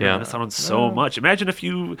consoles, you're Yeah. gonna miss out on so much. Imagine if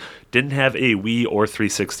you didn't have a Wii or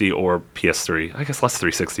 360 or PS3. I guess less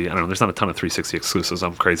 360. I don't know. There's not a ton of 360 exclusives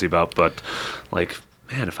I'm crazy about, but like,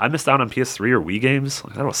 man, if I missed out on PS3 or Wii games,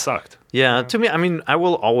 like, that would have sucked. Yeah, to me, I mean, I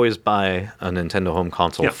will always buy a Nintendo home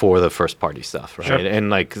console Yeah. for the first party stuff, right? Sure. And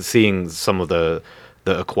like seeing some of the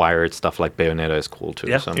acquired stuff like Bayonetta is cool too.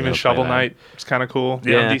 Yeah, so I'm Even gonna Shovel play that. Knight, it's kind of cool.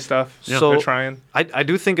 Yeah. Indie stuff. Yeah. So- They're trying. I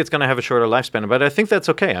do think it's going to have a shorter lifespan, but I think that's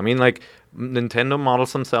okay. I mean, like, Nintendo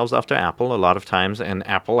models themselves after Apple a lot of times, and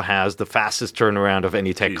Apple has the fastest turnaround of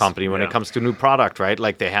any tech Jeez, company when yeah. it comes to new product, right?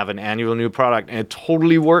 Like, they have an annual new product, and it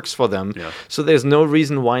totally works for them. Yeah. So there's no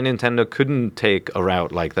reason why Nintendo couldn't take a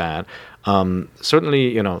route like that. Certainly,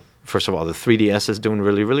 you know, first of all, the 3DS is doing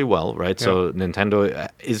really, really well, right? So Nintendo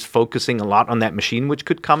is focusing a lot on that machine, which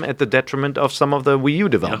could come at the detriment of some of the Wii U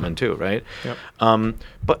development too, right? Yep.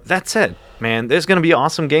 But that said, man, there's going to be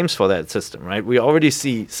awesome games for that system, right? We already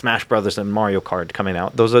see Smash Brothers and Mario Kart coming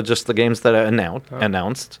out. Those are just the games that are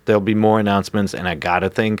announced. There'll be more announcements, and I gotta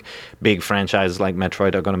think big franchises like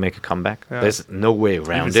Metroid are going to make a comeback. Yeah. There's no way I've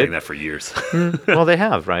been around saying it. that for years. Well, they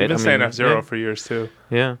have, right? I've been I saying mean, F-Zero yeah. for years, too.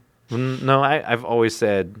 Yeah. No, I've always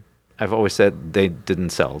said they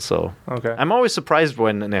didn't sell. So Okay. I'm always surprised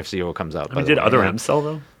when an F-Zero comes out. I mean, did other M's sell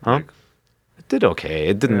though? Huh? Like, It did okay.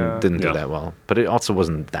 It didn't do Yeah. that well, but it also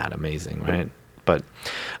wasn't that amazing, right? But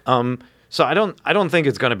so I don't think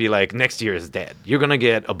it's gonna be like next year is dead. You're gonna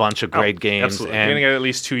get a bunch of great games, absolutely. You're going to and get at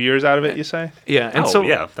least 2 years out of it, you say? yeah, and oh, so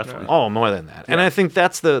yeah, definitely. Oh, more than that. And I think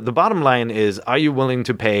that's the bottom line is: are you willing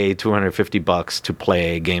to pay $250 to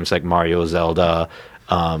play games like Mario, Zelda,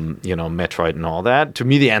 you know, Metroid, and all that? To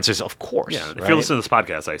me, the answer is of course. Yeah, if right? you're listening to this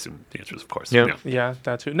podcast, I assume the answer is of course. Yeah. Yeah,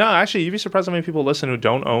 that too. No, actually, you'd be surprised how many people listen who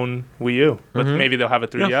don't own Wii U, but maybe they'll have a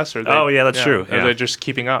 3DS or they, Oh, yeah, that's true. Or Yeah. they're just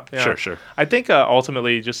keeping up. Yeah. Sure, sure. I think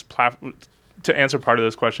ultimately, just to answer part of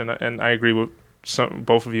this question, and I agree with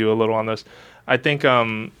both of you a little on this. I think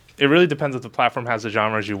it really depends if the platform has the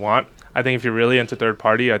genres you want. I think if you're really into third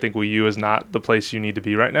party, I think Wii U is not the place you need to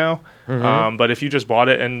be right now. But if you just bought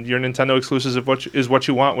it and your Nintendo exclusive is what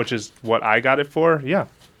you want, which is what I got it for, yeah,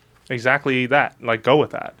 exactly that. Like, go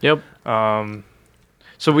with that. Yep.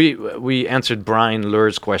 So we answered Brian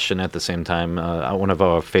Lur's question at the same time. One of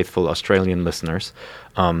our faithful Australian listeners.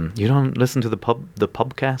 You don't listen to the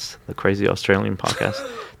pubcast, the crazy Australian podcast.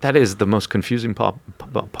 That is the most confusing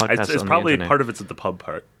podcast. It's on probably the internet. part of it's at the pub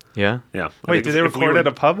part. Yeah. Yeah. I Wait, think did they if we record were- at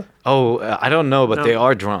a pub? Oh, I don't know, but No. they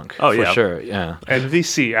are drunk. Oh, for yeah. sure. Yeah.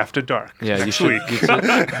 NVC After Dark. Yeah. You next should, week. you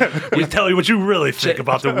should We tell you what you really think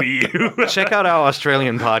about the Wii U. check out our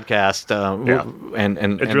Australian podcast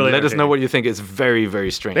and really let us know entertaining. what you think. It's very,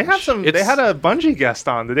 very strange. They have some. They It's- had a Bungie guest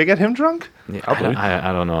on. Did they get him drunk? Yeah, Probably.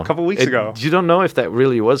 I don't know. A couple weeks ago. You don't know if that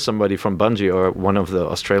really was somebody from Bungie or one of the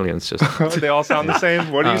Australians just. They all sound the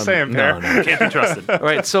same. What are you saying, no, Per? no. Can't be trusted. All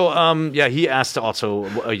right, so yeah, he asked also,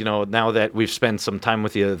 you know, now that we've spent some time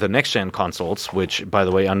with the next gen consoles, which by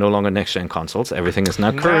the way are no longer next gen consoles, everything is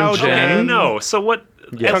now current Now gen. gen. No. So what?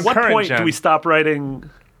 Yes. At what Concurrent point gen. do we stop writing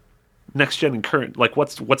next gen and current? Like,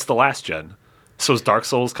 what's the last gen? So is Dark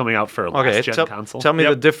Souls coming out for a last Okay, gen console? tell me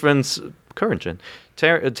Yep. the difference. Current gen.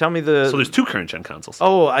 Tell me the. So there's two current gen consoles.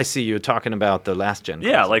 Oh, I see. You're talking about the last gen.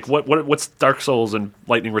 Yeah, consoles. like what's Dark Souls and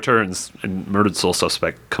Lightning Returns and Murdered Soul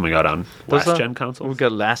Suspect coming out on Those last are- gen consoles? We've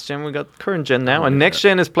got last gen. We got current gen now, and next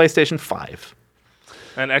gen is PlayStation 5.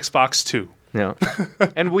 And Xbox 2. Yeah,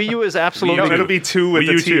 and Wii U is absolutely. No, it'll be 2 with Wii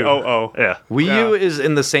the U 2. TOO. Yeah. Wii Yeah. U is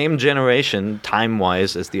in the same generation,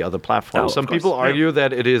 time-wise, as the other platforms. Oh, Some of course, people yeah. argue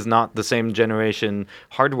that it is not the same generation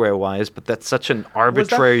hardware-wise, but that's such an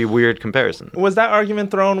arbitrary, weird comparison. Was that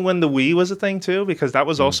argument thrown when the Wii was a thing too? Because that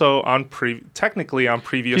was also on technically on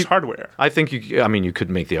previous hardware. I think you could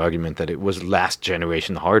make the argument that it was last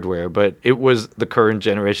generation hardware, but it was the current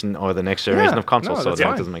generation or the next generation Yeah, of consoles, no, so that's that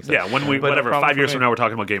fine. doesn't make sense. Yeah, when we But whatever no problem 5 years for from me. now we're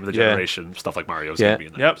talking about game of the Yeah. generation stuff like Mario's Yeah. gonna be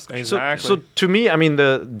in there. Yep, So, exactly. so to me, I mean,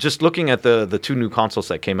 just looking at the two new consoles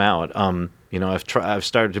that came out, you know, I've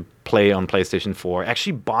started to play on PlayStation 4.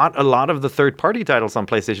 Actually, bought a lot of the third-party titles on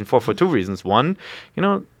PlayStation 4 for two reasons. One, you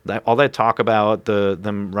know, all that talk about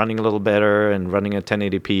them running a little better and running at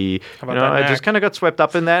 1080p. about You know, that I Mac? just kind of got swept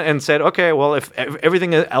up in that and said, okay, well, if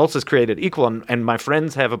everything else is created equal and my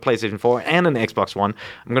friends have a PlayStation 4 and an Xbox One,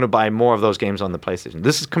 I'm going to buy more of those games on the PlayStation.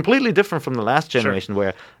 This is completely different from the last generation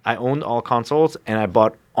where I owned all consoles and I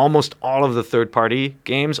bought almost all of the third-party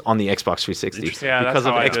games on the Xbox 360 Yeah, that's because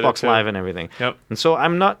of how I did it Xbox too. Live and everything. Yep. And so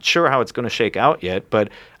I'm not sure how it's going to shake out yet, but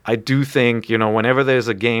I do think, whenever there's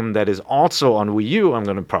a game that is also on Wii U, I'm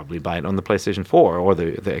going to probably buy it on the PlayStation 4 or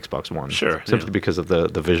the Xbox One. Sure. Simply because of the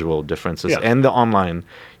visual differences Yeah. and the online,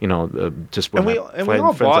 just when And we all friends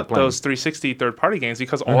are bought playing. those 360 third-party games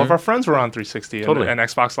because all of our friends were on 360, and, Totally. and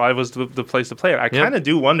Xbox Live was the place to play it. I kind of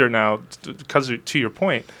do wonder now, because to your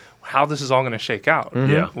point, how this is all going to shake out.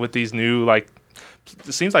 Yeah. With these new, it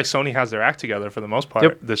seems like Sony has their act together for the most part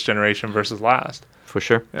Yep. this generation versus last. For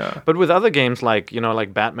sure. Yeah. But with other games like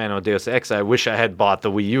Batman or Deus Ex, I wish I had bought the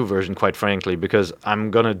Wii U version, quite frankly, because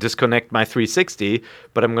I'm going to disconnect my 360,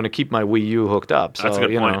 but I'm going to keep my Wii U hooked up. So, That's a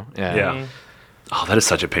good point. Yeah. Oh, that is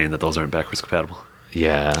such a pain that those aren't backwards compatible.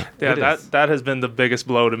 Yeah. Yeah, it is. that has been the biggest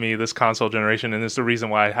blow to me this console generation, and it's the reason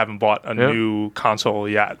why I haven't bought a new console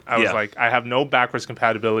yet. I was Yeah. like, I have no backwards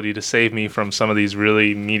compatibility to save me from some of these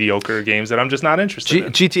really mediocre games that I'm just not interested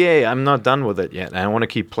in. GTA, I'm not done with it yet. I want to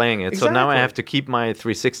keep playing it. So now I Exactly. have to keep my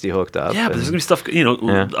 360 hooked up. Yeah, but there's gonna be stuff,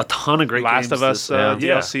 a ton of great Last games. of Us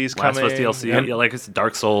DLC's Last of Us coming. DLC, Yeah. like it's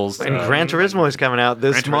Dark Souls. And Gran Turismo is coming out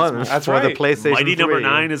this Gran Turismo. month That's for the right. PlayStation Mighty 3. Number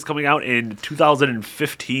 9 is coming out in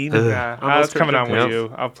 2015. Yeah, that's coming on Yep. Wii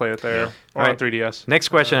U. I'll play it there. Or Right. on 3DS. Next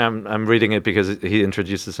question, I'm reading it because he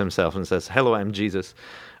introduces himself and says, "Hello, I'm Jesus."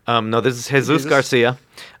 No, this is Jesus Garcia,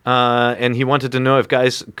 and he wanted to know if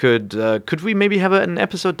guys could we maybe have an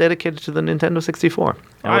episode dedicated to the Nintendo 64?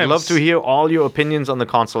 I would love to hear all your opinions on the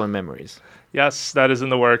console and memories. Yes, that is in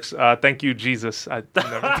the works. Thank you, Jesus. I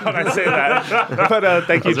never thought I'd say that, but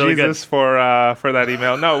thank you, really Jesus, for that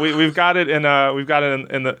email. No, we've got it in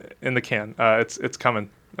the can. It's coming.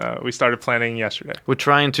 We started planning yesterday. We're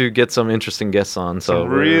trying to get some interesting guests on, so Some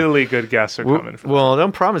really good guests are coming. well,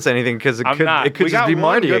 don't promise anything because it I'm could not. it could We just got be one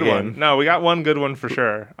Marty good again. one. No, we got one good one for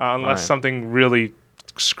sure, unless Alright. something really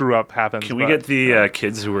screw up happens. Can we but- get the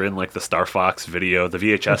kids who were in like the Star Fox video, the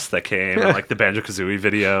VHS that came, and like the Banjo Kazooie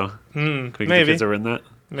video? Can we get maybe. the kids that were in that?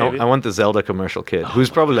 Maybe. I want the Zelda commercial kid, who's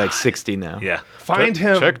probably like 60 now. Yeah. Find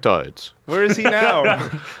him. tides. Where is he now?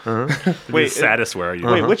 Wait, saddest where are you?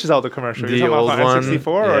 Wait, which Zelda commercial? The You're talking old about one. N64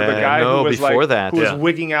 or the Yeah, guy no, who was before like that. who was Yeah.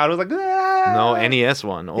 wigging out? Who was like, "Ah." No, NES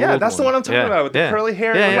one. Yeah, old that's the one I'm talking Yeah, about with yeah. the curly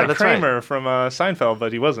hair. Yeah, It was like that's right. Kramer from Seinfeld,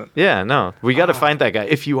 but he wasn't. Yeah, no, we got to find that guy.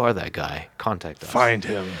 If you are that guy, contact us. Find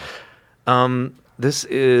him. This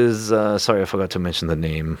is sorry, I forgot to mention the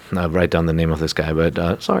name. Write down the name of this guy,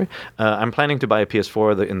 but sorry. I'm planning to buy a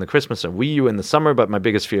PS4 in the Christmas and Wii U in the summer, but my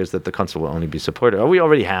biggest fear is that the console will only be supported. Oh, we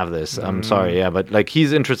already have this. I'm sorry, yeah, but like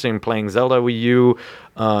he's interested in playing Zelda Wii U,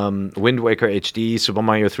 Wind Waker HD, Super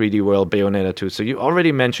Mario 3D World, Bayonetta 2. So you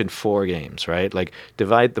already mentioned 4 games, right? Like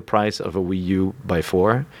divide the price of a Wii U by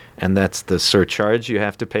 4, and that's the surcharge you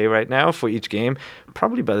have to pay right now for each game.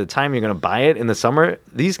 Probably by the time you're going to buy it in the summer,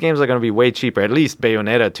 these games are going to be way cheaper. At least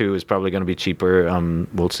Bayonetta 2 is probably going to be cheaper.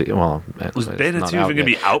 We'll see. Well, Was it's Bayonetta not 2 even going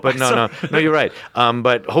to yet. be out? But by no, you're right.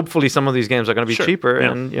 But hopefully some of these games are going to be Sure, cheaper,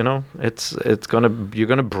 yeah. and it's you're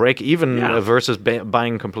going to break even Yeah. Versus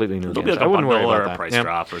buying completely new There'll be games. like I a wouldn't worry bundle or about a that. price Yeah.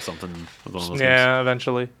 drop or something. Of one of those games. Yeah,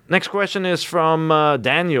 eventually. Next question is from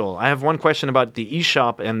Daniel. I have one question about the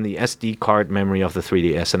eShop and the SD card memory of the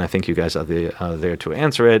 3DS, and I think you guys are there to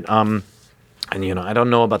answer it. And, I don't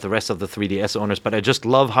know about the rest of the 3DS owners, but I just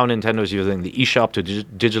love how Nintendo is using the eShop to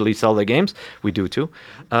digitally sell their games. We do too.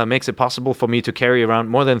 Makes it possible for me to carry around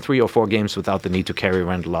more than 3 or 4 games without the need to carry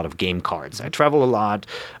around a lot of game cards. I travel a lot,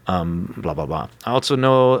 blah, blah, blah. I also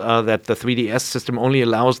know that the 3DS system only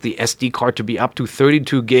allows the SD card to be up to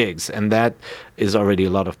 32 gigs, and that is already a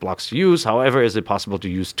lot of blocks to use. However, is it possible to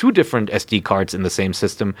use 2 different SD cards in the same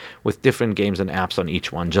system with different games and apps on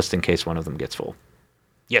each one, just in case one of them gets full?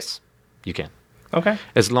 Yes, you can. Okay.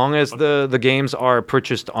 As long as the games are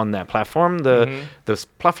purchased on that platform, the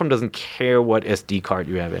platform doesn't care what SD card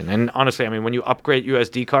you have in. And honestly, I mean, when you upgrade your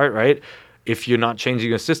SD card, right? If you're not changing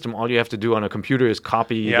your system, all you have to do on a computer is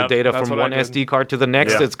copy Yep, the data that's from what I one did. SD card to the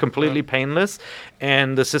next. Yeah. It's completely painless,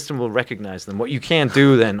 and the system will recognize them. What you can't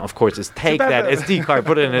do then, of course, is take bad that that- SD card,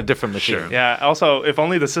 put it in a different machine. Sure. Yeah. Also, if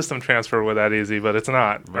only the system transfer were that easy, but it's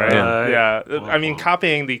not. Right. Right. Yeah. Well, I mean,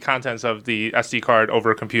 copying the contents of the SD card over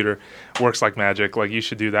a computer works like magic. Like you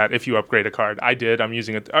should do that if you upgrade a card. I did. I'm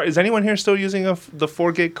using it. Is anyone here still using the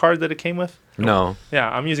 4 gig card that it came with? No, Yeah,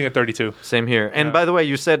 I'm using a 32. same here. And Yeah. by the way,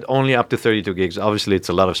 you said only up to 32 gigs. Obviously, it's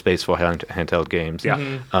a lot of space for handheld games. Yeah.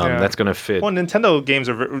 Yeah. That's going to fit. Well,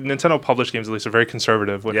 Nintendo published games at least are very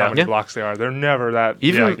conservative with Yeah. how many Yeah. blocks they are. They're never that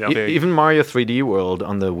Even big. even Mario 3D World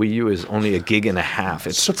on the Wii U is only 1.5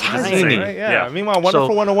 gigs. It's Surprising, tiny. right? Yeah. Yeah. Meanwhile,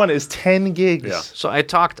 Wonderful 101 is 10 gigs. Yeah. So I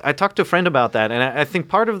talked to a friend about that, and I think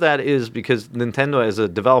part of that is because Nintendo as a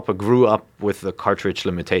developer grew up with the cartridge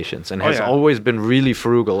limitations and has yeah. always been really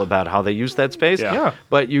frugal about how they use that space. Yeah.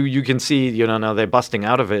 But you can see, now they're busting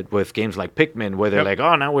out of it with games like Pikmin, where they're like,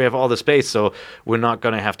 oh, now we have all the space, so we're not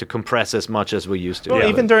going to have to compress as much as we used to. Well,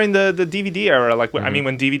 even during the DVD era, I mean,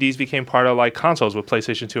 when DVDs became part of like consoles with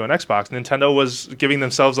PlayStation 2 and Xbox, Nintendo was giving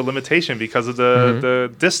themselves a limitation because of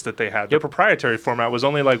the disc that they had. The proprietary format was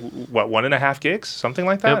only like, 1.5 gigs, something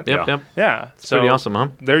like that? Yep. Yeah. It's pretty awesome, huh?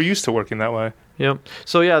 They're used to working that way. Yep.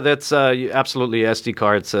 So that's absolutely SD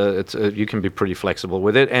cards. You can be pretty flexible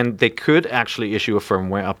with it, and they could actually issue a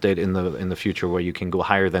firmware update in the future where you can go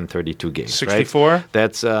higher than 32 gigs. 64. Right?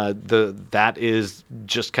 That's that is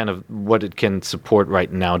just kind of what it can support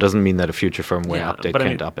right now. Doesn't mean that a future firmware update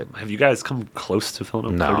can't up it. Have you guys come close to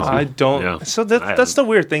filling up? No, 32? I don't. Yeah. So that's the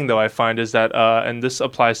weird thing, though. I find is that, and this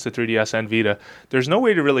applies to 3DS and Vita. There's no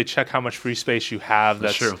way to really check how much free space you have.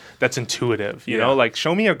 That's intuitive. You know, like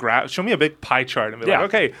show me a big pie chart and be like,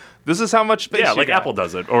 okay, this is how much space. Yeah, you like got. Apple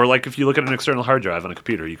does it, or like if you look at an external hard drive on a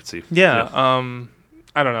computer, you can see. Yeah.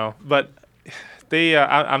 I don't know, but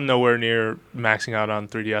I'm nowhere near maxing out on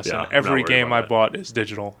 3DS. Yeah, and every not worried game about I bought is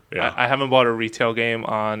digital. Yeah. I haven't bought a retail game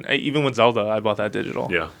on even with Zelda. I bought that digital.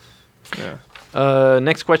 Yeah.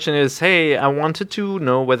 Next question is, hey, I wanted to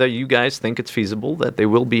know whether you guys think it's feasible that there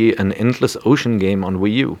will be an Endless Ocean game on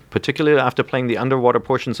Wii U, particularly after playing the underwater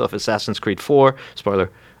portions of Assassin's Creed 4. Spoiler,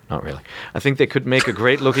 not really. I think they could make a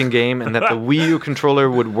great-looking game and that the Wii U controller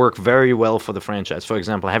would work very well for the franchise. For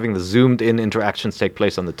example, having the zoomed-in interactions take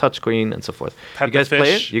place on the touchscreen and so forth. Pet you guys the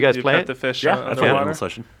play fish. it? You guys play pet it? the fish Yeah, I've had underwater? a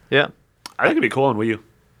session. Yeah. I think it'd be cool on Wii U.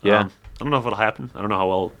 Yeah. I don't know if it'll happen. I don't know how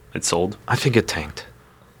well it's sold. I think it tanked.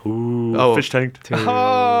 Ooh, fish tanked.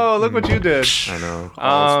 Oh, look what you did. I know.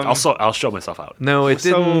 I'll show myself out. No, it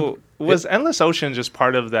didn't. So was Endless Ocean just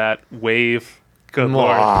part of that wave? Good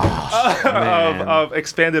lord. Of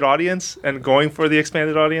expanded audience and going for the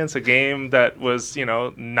expanded audience, a game that was,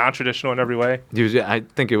 non-traditional in every way. I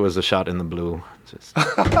think it was a shot in the blue. Just,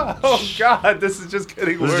 Oh God, this is just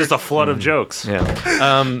getting This worse. is just a flood of jokes. yeah.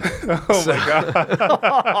 Oh my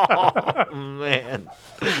God, Man,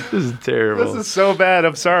 this is terrible. this is so bad.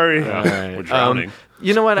 I'm sorry. All right. We're drowning.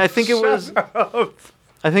 You know what? I think it was.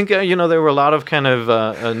 I think there were a lot of kind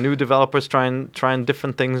of new developers trying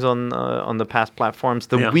different things on the past platforms.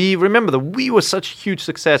 The Wii was such a huge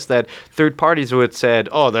success that third parties who had said,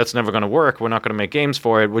 "Oh, that's never going to work. We're not going to make games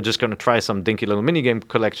for it. We're just going to try some dinky little minigame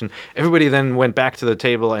collection." Everybody then went back to the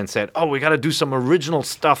table and said, "Oh, we got to do some original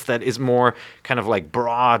stuff that is more kind of like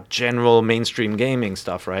broad, general, mainstream gaming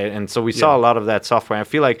stuff, right?" And so we saw a lot of that software. I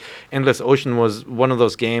feel like Endless Ocean was one of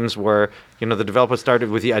those games where the developers started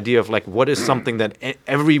with the idea of like, what is something that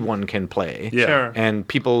everyone can play? Yeah. Sure. And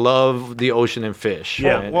people love the ocean and fish.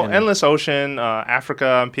 Yeah. right? Well, And- Endless Ocean, Africa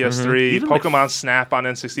on PS3, Even like Pokemon Snap on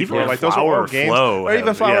N64, even like those are all Flower games, Flow or even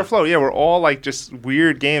have- Flower yeah. Flow. Yeah, we're all like just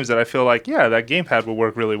weird games that I feel like, that gamepad will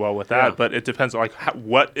work really well with that. Yeah. But it depends on like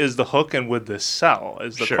what is the hook and would this sell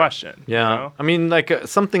is the Sure. question. Yeah, I mean, like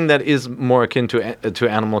something that is more akin to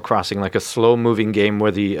Animal Crossing, like a slow-moving game where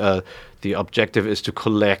the objective is to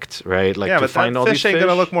collect, right? Like Yeah, to but find that all fish these ain't fish.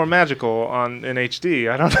 gonna look more magical in HD.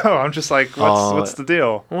 I don't know. I'm just like, what's the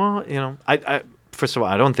deal? Well, I first of all,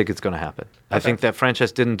 I don't think it's going to happen. I think that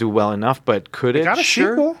franchise didn't do well enough, but could it? Got a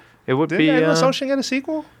Sure. sequel? It would Didn't be. Endless Ocean get a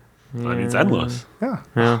sequel? I mean, it's endless. Yeah.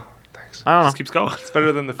 Yeah. Thanks. I don't know. Just keeps going. It's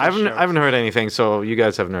better than the fish I haven't, show. I haven't heard anything, so you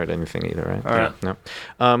guys haven't heard anything either, right? All right.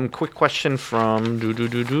 No. Quick question from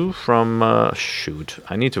shoot.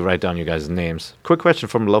 I need to write down you guys' names. Quick question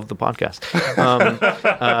from Love the Podcast.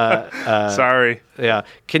 Sorry. Yeah.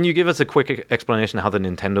 Can you give us a quick explanation how the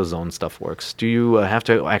Nintendo Zone stuff works? Do you have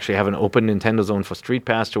to actually have an open Nintendo Zone for Street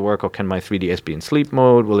Pass to work, or can my 3DS be in sleep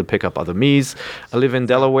mode? Will it pick up other Miis? I live in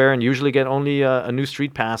Delaware and usually get only a new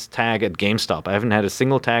Street Pass tag at GameStop. I haven't had a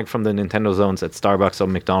single tag from the Nintendo Zones at Starbucks or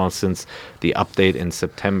McDonald's since the update in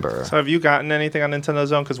September. So have you gotten anything on Nintendo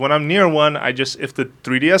Zone? Because when I'm near one, if the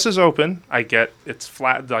 3DS is open, it's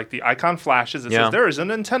flat, like the icon flashes. It says there is a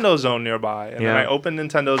Nintendo Zone nearby, and then I open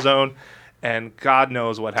Nintendo Zone, and God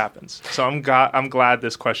knows what happens. So I'm glad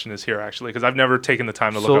this question is here actually, because I've never taken the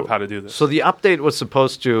time to look up how to do this. So the update was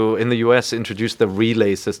supposed to, in the US, introduce the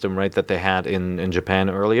relay system, right, that they had in Japan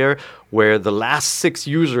earlier, where the last 6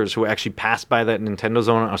 users who actually passed by that Nintendo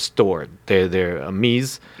Zone are stored. They're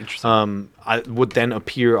Mii's. Would then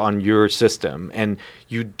appear on your system, and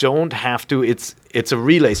you don't have to. It's a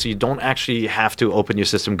relay, so you don't actually have to open your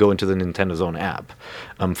system, go into the Nintendo Zone app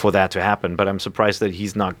for that to happen. But I'm surprised that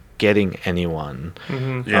he's not getting anyone.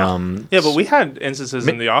 Yeah. But we had instances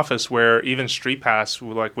in the office where even Street Pass,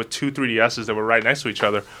 like with 2 3DSs that were right next to each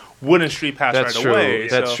other, wouldn't Street Pass That's right true. away.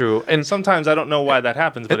 That's So true. And sometimes I don't know why that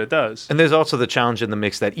happens, but it does. And there's also the challenge in the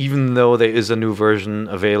mix that even though there is a new version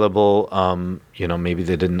available, maybe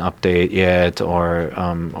they didn't update yet, or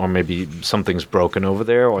maybe something's broken over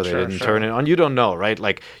there, or they didn't turn it on. You don't know, right?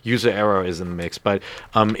 Like user error is in the mix. But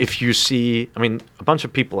if you see, a bunch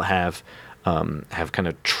of people have kind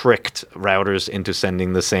of tricked routers into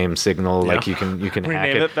sending the same signal. Like you can hack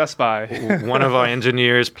Rename it Best Buy. One of our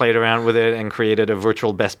engineers played around with it and created a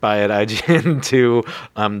virtual Best Buy at IGN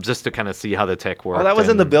just to kind of see how the tech worked. Oh, that was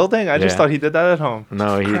in the building? I just thought he did that at home.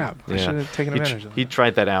 No, Crap. I should have taken advantage of that. He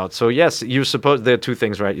tried that out. So yes, there are two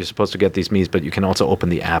things, right? You're supposed to get these Miis, but you can also open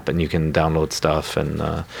the app and you can download stuff and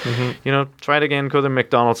try it again. Go to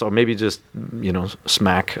McDonald's or maybe just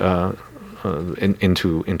smack.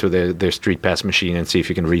 Into their Street Pass machine and see if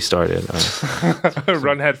you can restart it.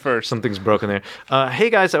 Run head first. Something's broken there. Hey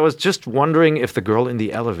guys, I was just wondering if the girl in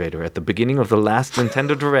the elevator at the beginning of the last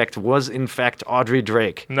Nintendo Direct was in fact Audrey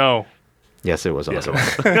Drake. No. Yes, it was Audrey.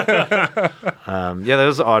 That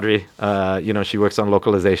was Audrey. She works on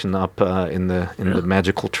localization up in the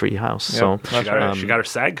magical treehouse. Yep, So she got her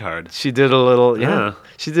SAG card. she did a little. Yeah,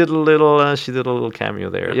 she did a little cameo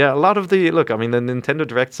there. Yeah, a lot of the the Nintendo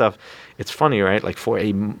Direct stuff. It's funny, right? Like for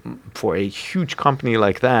a huge company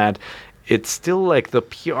like that. It's still like the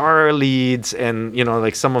PR leads and,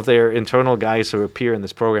 like some of their internal guys who appear in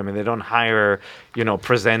this program and they don't hire,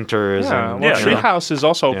 presenters. Treehouse is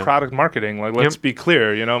also product marketing. Like, let's be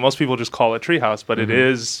clear, most people just call it Treehouse, but it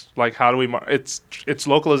is like, how do we, it's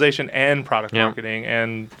localization and product marketing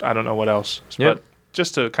and I don't know what else. But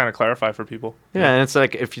just to kind of clarify for people. Yeah, and it's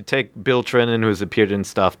like if you take Bill Trennan, who's appeared in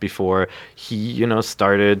stuff before, he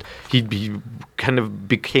kind of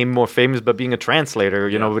became more famous by being a translator.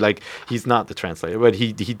 Like he's not the translator, but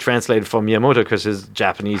he translated for Miyamoto because his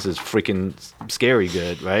Japanese is freaking scary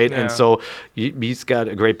good, right? Yeah. And so he's got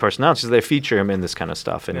a great personality. So they feature him in this kind of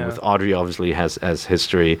stuff. And with Audrey, obviously has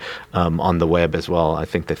history on the web as well. I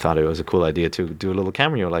think they thought it was a cool idea to do a little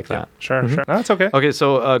cameo like that. Sure. No, that's okay. Okay,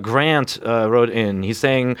 so Grant wrote in. He's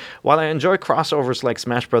saying, while I enjoy crossovers like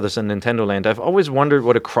Smash Brothers and Nintendo Land, I've always wondered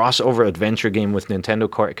what a crossover adventure game with Nintendo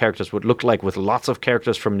characters would look like, with lots of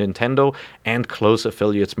characters from Nintendo and close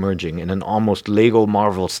affiliates merging in an almost Lego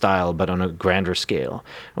Marvel style, but on a grander scale.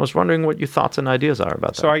 I was wondering what your thoughts and ideas are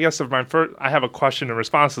about that. So I guess I have a question in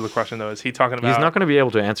response to the question, though. Is he talking about... He's not going to be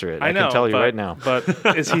able to answer it. I can tell you right now. But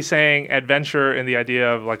is he saying adventure in the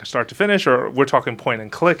idea of like a start to finish, or we're talking point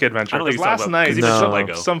and click adventure? Because last night,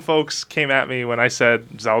 some folks came at me when I said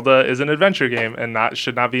Zelda is an adventure game and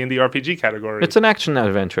should not be in the RPG category. It's an action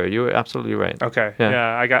adventure. You're absolutely right. Okay.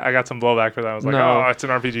 Yeah, I got some blowback for that. I was like, it's an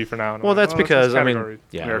RPG for now. Well, that's because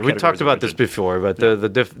we talked about this before, but the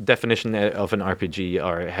definition of an RPG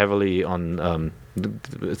are heavily on.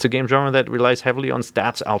 It's a game genre that relies heavily on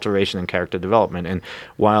stats alteration and character development. And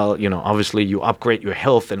while obviously you upgrade your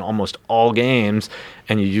health in almost all games,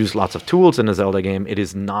 and you use lots of tools in a Zelda game, it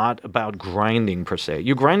is not about grinding per se.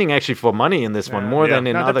 You're grinding actually for money in this one more than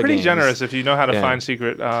in other games. They're pretty generous if you know how to find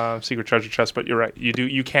secret treasure chests. But you're right,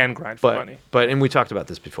 you can grind for money. And we talked about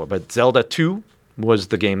this before. But Zelda 2 was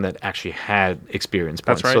the game that actually had experience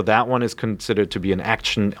points. That's right. So that one is considered to be an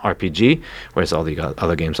action RPG, whereas all the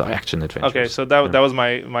other games are action adventures. Okay, so that was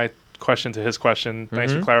my question to his question.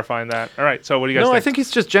 Thanks for clarifying that. All right, so what do you guys think? I think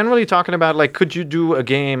he's just generally talking about, like, could you do a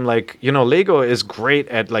game like, Lego is great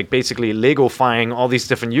at, like, basically Lego-fying all these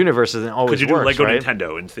different universes and always works, Could you do Lego right?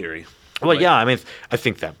 Nintendo in theory? Well, I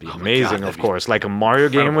think that'd be amazing, of course. Like a Mario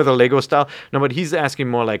game with a Lego style. No, but he's asking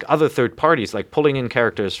more like other third parties, like pulling in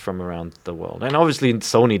characters from around the world. And obviously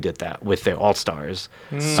Sony did that with their All-Stars.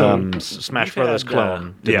 Smash Brothers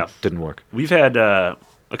clone didn't work. We've had a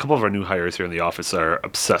couple of our new hires here in the office are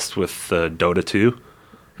obsessed with Dota 2,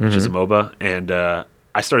 which is a MOBA. And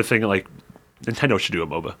I started thinking, like, Nintendo should do a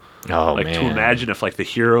MOBA. Oh, like, man. to imagine if, like, the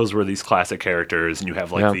heroes were these classic characters and you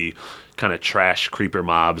have, like, the kind of trash creeper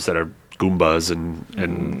mobs that are Goombas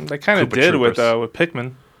and they kind of Koopa did Troopers. with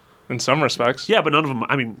Pikmin in some respects. Yeah, but none of them.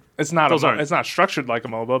 I mean, it's not structured like a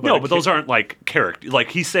MOBA. But those aren't like character.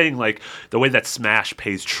 Like he's saying, like the way that Smash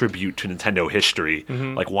pays tribute to Nintendo history.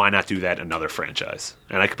 Like, why not do that in another franchise?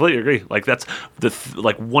 And I completely agree. Like that's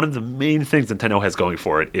like one of the main things Nintendo has going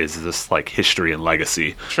for it is this like history and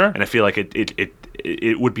legacy. Sure. And I feel like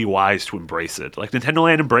it would be wise to embrace it. Like Nintendo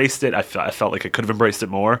Land embraced it. I felt like it could have embraced it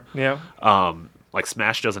more. Yeah. Like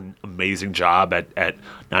Smash does an amazing job at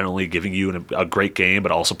not only giving you a great game,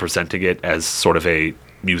 but also presenting it as sort of a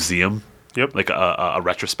museum. Yep. Like a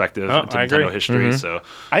retrospective into I Nintendo agree. history. So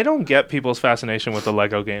I don't get people's fascination with the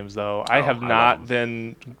Lego games, though. I have not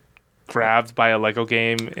been grabbed by a Lego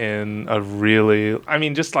game in a really, I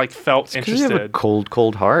mean, just like felt Because you have a interested.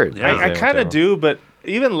 cold heart. Yeah. I kind of do, but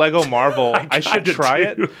even Lego Marvel, I should kinda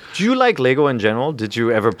try do. it. Do you like Lego in general? Did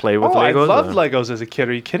you ever play with Oh, I Legos? loved or- Legos as a kid.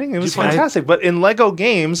 Are you kidding? It was play- fantastic. But in Lego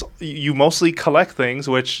games, you mostly collect things,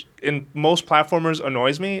 which in most platformers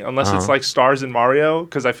annoys me, unless it's like Stars and Mario,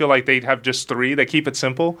 because I feel like they have just 3. They keep it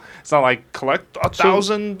simple. It's not like collect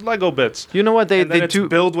 1,000 Lego bits. You know what they And then it's do?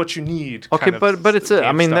 build what you need. Okay, kind of but it's a. I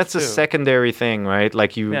game mean, stuff that's a too. secondary thing, right?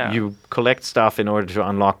 Like Yeah. you collect stuff in order to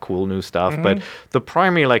unlock cool new stuff. But Mm-hmm. the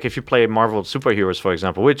primary, like if you play Marvel superheroes, for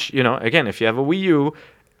example, which again, if you have a Wii U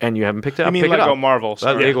and you haven't picked it You up, mean pick it Lego up. Marvel?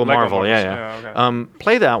 Sorry. Lego Lego Marvel, Marvels. yeah. Okay.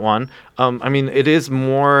 Play that one. I mean, it is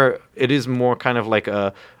more kind of like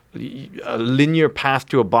a linear path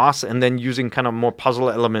to a boss, and then using kind of more puzzle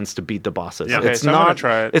elements to beat the bosses. Yeah. Okay, It's so I'm gonna not.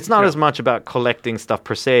 try it. It's not Yeah. as much about collecting stuff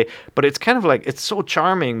per se, but it's kind of like it's so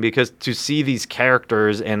charming because to see these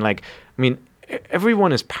characters and like, I mean.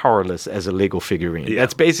 Everyone is powerless as a Lego figurine. Yeah.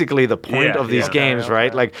 That's basically the point Yeah, of these yeah. games, Okay, right?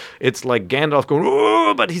 okay. Like it's like Gandalf going,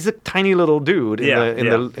 "Ooh," but he's a tiny little dude in Yeah,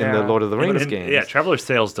 the yeah. Lord of the Rings And, games. yeah, Traveler's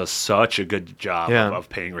Tales does such a good job Yeah. of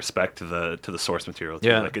paying respect to the source material. Too.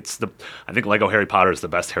 Yeah. Like I think Lego Harry Potter is the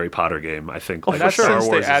best Harry Potter game. I think. Oh, like, for That's sure. Star since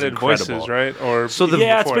Wars they is added incredible. voices, right? Or So the-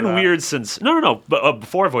 Yeah, it's before been that? weird since no, but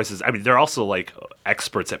before voices. I mean, they're also like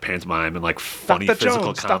experts at pantomime and like funny Dr. physical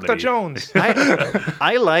Jones, comedy. Dr. Jones.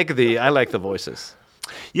 I like the voices.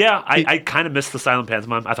 Yeah, I kind of missed the silent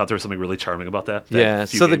pantomime. I thought there was something really charming about that. Yeah,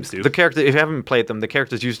 few so games do. the character, if you haven't played them, the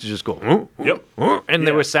characters used to just go, Yep. and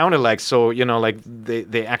they Yeah. were sounded like, so, like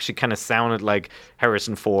they actually kind of sounded like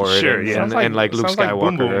Harrison Ford Sure, and, yeah. and like Luke sounds like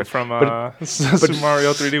Boom Skywalker. Boom from But- Super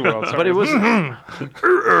Mario 3D World. but it was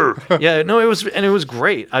yeah, no, it was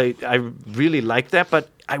great. I really liked that, but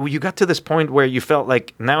you got to this point where you felt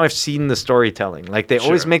like now I've seen the storytelling. Like they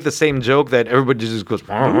always Sure. make the same joke that everybody just goes,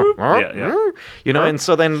 Yeah. and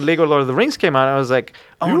so then Lego Lord of the Rings came out. I was like,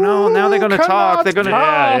 oh no, now they're gonna You talk. They're cannot gonna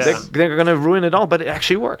pass. Yeah, yeah. they're gonna ruin it all. But it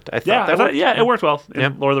actually worked. I thought Yeah, that worked. it worked well. In Yeah.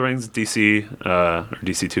 Lord of the Rings, DC, or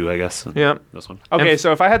DC2, I guess. Yeah. This one. Okay,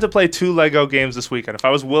 so if I had to play 2 Lego games this weekend, if I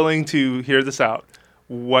was willing to hear this out,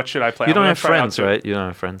 what should I play? You I'm don't gonna have try out friends, 2. right? You don't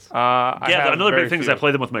have friends. I Yeah, have another very big thing is few. I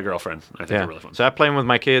play them with my girlfriend. I think they're really fun. So I play them with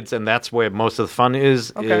my kids, and that's where most of the fun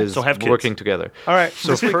is. Okay. Is So have kids. working together. All right,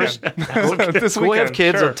 So this first, weekend. This go have weekend,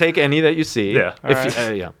 kids sure. or take any that you see. Yeah. If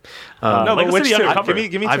Alright. yeah. No, but Lego which City 2? Undercover.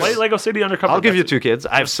 Give me I've- 2. Play Lego City Undercover. I'll give you That's- 2 kids.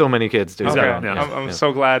 I have so many kids, dude. Okay, So, Yeah. I'm yeah.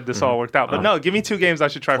 so glad this all worked out. But no, give me 2 games I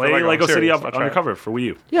should try Play for Lego. Lego I'm City serious. I'll try it. Undercover for Wii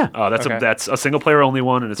U. Yeah. Okay. That's a single player only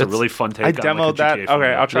one, and it's a That's- really fun take. I on, like, a demoed that. GTA fun Okay,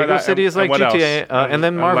 game. I'll try Lego that. City is like what GTA, else? and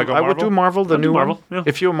then Marvel. Lego I would do Marvel, the I'd do new Marvel, one. yeah.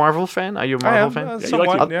 If you're a Marvel fan, are you a I Marvel am. fan? you like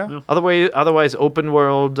Somewhat, it? yeah. Yeah. Otherwise, open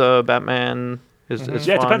world Batman is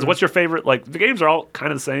Yeah, it depends. fun. What's your favorite? Like the games are all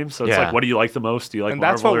kind of the same, so it's Yeah. like, what do you like the most? Do you like And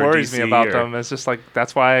Marvel that's what or worries DC me about or- them. It's just like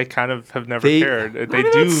that's why I kind of have never They- cared. They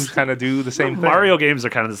mean, do it's- kind of do the same thing. Mario games are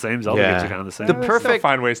kind of the same. Zelda Yeah. games are kind of the same. The They perfect- still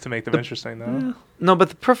find ways to make them interesting though. No, but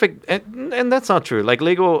the perfect, and that's not true. Like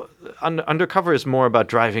Lego Undercover is more about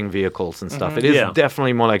driving vehicles and stuff. It is Yeah.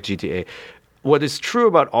 definitely more like GTA. What is true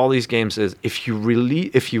about all these games is if you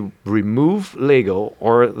remove Lego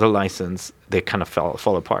or the license, they kind of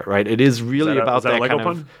fall apart, right? It is really about was that a that Lego kind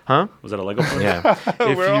of, pun? huh? Was that a Lego pun? Yeah.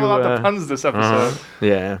 If We're all about uh, the puns this episode.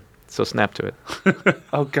 Yeah. So snap to it.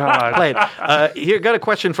 Oh God. Played. Here, got a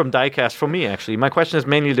question from Diecast for me, actually. My question is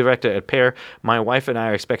mainly directed at Pear. My wife and I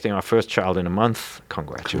are expecting our first child in a month.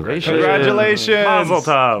 Congratulations. Congratulations. Mazel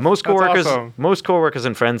tov. Most That's coworkers, awesome. most coworkers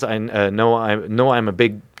and friends I know I'm a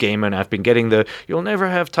big gamer, and I've been getting the "you'll never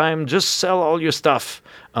have time, just sell all your stuff"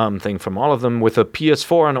 thing from all of them. With a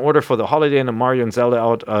PS4 on order for the holiday and a Mario and Zelda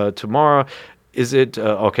out tomorrow. Is it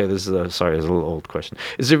okay? This is it's a little old question.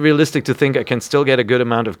 Is it realistic to think I can still get a good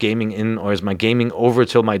amount of gaming in, or is my gaming over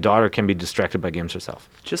till my daughter can be distracted by games herself?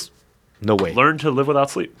 Just No way. learn to live without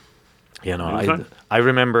sleep. I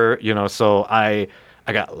remember, so I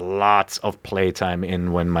got lots of playtime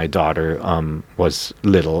in when my daughter was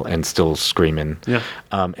little and still screaming. Yeah.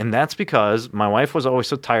 And that's because my wife was always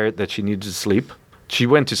so tired that she needed to sleep. She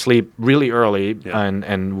went to sleep really early, Yeah.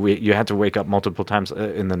 and you had to wake up multiple times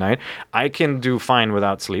in the night. I can do fine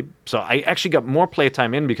without sleep, so I actually got more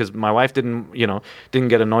playtime in because my wife didn't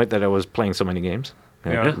get annoyed that I was playing so many games.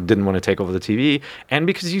 Yeah. Didn't want to take over the TV, and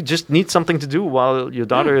because you just need something to do while your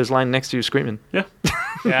daughter is lying next to you screaming. Yeah.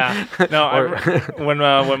 Yeah. No,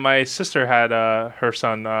 when my sister had her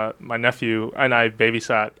son, my nephew, and I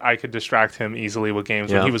babysat, I could distract him easily with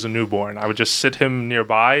games Yeah. when he was a newborn. I would just sit him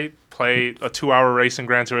nearby, play a 2-hour race in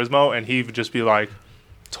Gran Turismo, and he would just be like,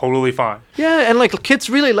 totally fine. Yeah, and like kids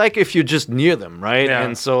really like if you're just near them, right? Yeah.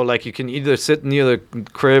 And so like you can either sit near the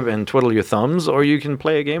crib and twiddle your thumbs, or you can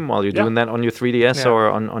play a game while you're doing that on your 3DS or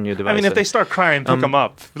on your device. I mean, if they start crying, pick them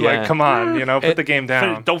up. yeah. Like, come on, put the game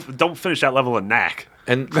down. Don't finish that level of knack.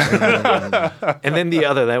 And then the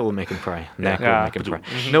other that will make him cry. Knack will make him cry.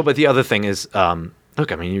 No, but the other thing is,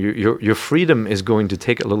 look, I mean, your freedom is going to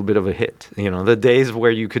take a little bit of a hit. The days where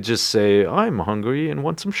you could just say, "I'm hungry and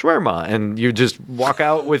want some shawarma," and you just walk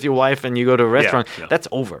out with your wife and you go to a restaurant. That's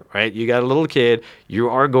over, right? You got a little kid. You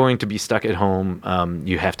are going to be stuck at home.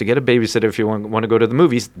 You have to get a babysitter if you want to go to the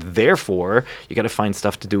movies. Therefore, you got to find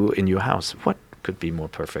stuff to do in your house. What could be more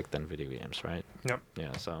perfect than video games, right? Yep.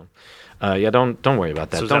 Yeah. So, don't worry about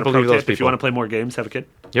that. So is Don't that a believe pro those tip? people. If you want to play more games, have a kid.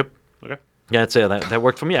 Yep. Okay. Yeah, that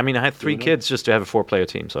worked for me. I mean, I had 3 kids just to have a 4-player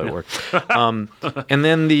team, so it worked. And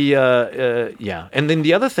then and then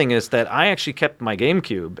the other thing is that I actually kept my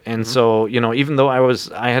GameCube, and so even though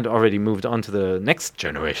I had already moved on to the next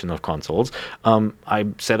generation of consoles, I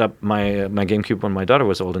set up my GameCube when my daughter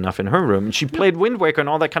was old enough in her room, and she played Wind Waker and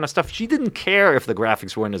all that kind of stuff. She didn't care if the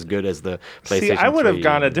graphics weren't as good as the PlayStation. See, I would have 3.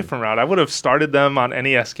 gone a different route. I would have started them on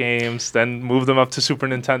NES games, then moved them up to Super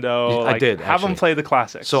Nintendo. I did, have them actually. play the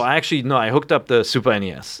classics. So I hooked up the Super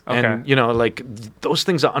NES, and those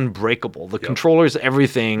things are unbreakable. The controllers,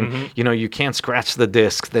 everything. You can't scratch the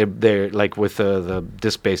disc. They're like with the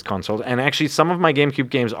disc-based consoles. And actually, some of my GameCube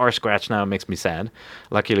games are scratched now. It makes me sad.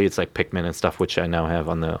 Luckily, it's like Pikmin and stuff, which I now have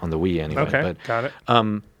on the Wii anyway. Okay, got it.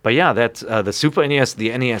 But yeah, that's the Super NES,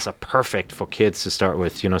 the NES are perfect for kids to start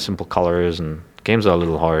with. Simple colors, and games are a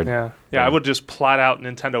little hard. Yeah, I would just plot out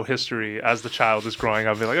Nintendo history as the child is growing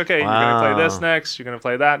up. Be like, okay, you're going to play this next, you're going to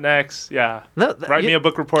play that next. Yeah. Write me a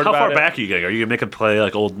book report How about far it. back are you going? Are you going to make him play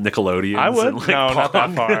like old Nickelodeon? I would. And, like, No, not that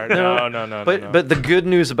Pong? far. No. But the good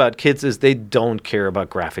news about kids is they don't care about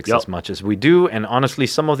graphics as much as we do. And honestly,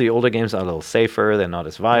 some of the older games are a little safer. They're not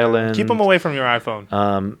as violent. Keep them away from your iPhone.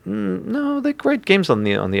 No, they're great games on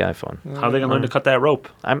the iPhone. How are they going to learn to cut that rope?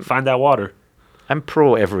 Find that water. I'm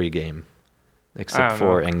pro every game, except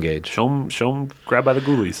for Engage. Show them grab by the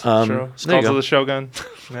ghoulies. True. There you Skulls go. of the Shogun.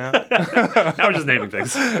 Yeah. Now we're just naming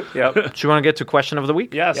things. Yep. Do you want to get to question of the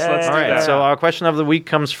week? Yes, let's do All right, that. so our question of the week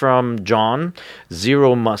comes from John,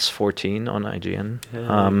 0mus14 on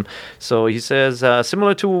IGN. So he says,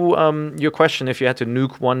 similar to your question, if you had to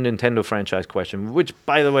nuke one Nintendo franchise question, which,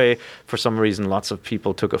 by the way, for some reason, lots of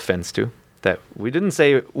people took offense to. That we didn't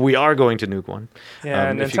say we are going to nuke one. Yeah,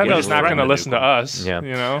 If you Nintendo's get- not going to nuke listen to one. us.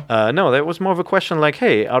 Yeah. No, that was more of a question like,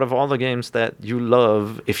 hey, out of all the games that you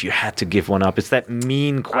love, if you had to give one up, it's that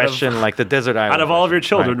mean question like the Desert Island. Out of all of your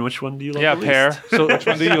question, children, right? which one do you love Yeah, the pair. least? So which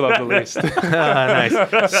one do you love the least?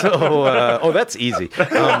 Nice. So, that's easy.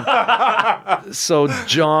 So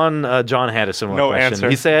John had a similar No question. answer.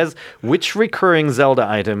 He says, which recurring Zelda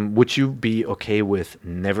item would you be okay with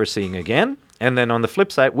never seeing again? And then on the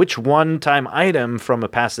flip side, which one-time item from a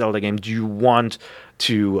past Zelda game do you want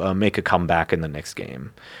to make a comeback in the next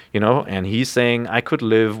game? And he's saying, I could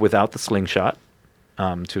live without the slingshot.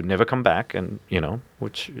 To never come back, and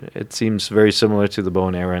which it seems very similar to the bow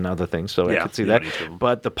and arrow and other things, so I could see that. me too.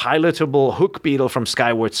 But the pilotable hook beetle from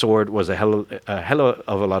Skyward Sword was a hell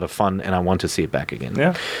of a lot of fun, and I want to see it back again.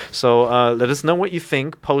 Yeah. So let us know what you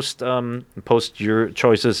think. Post your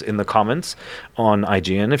choices in the comments on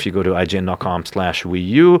IGN. If you go to IGN.com/Wii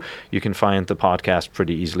U, you can find the podcast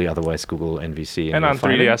pretty easily. Otherwise, Google NVC And you'll on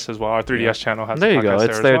find it. 3DS as well. Our 3DS channel has There a you go. podcast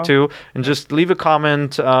It's as there well. too. And just leave a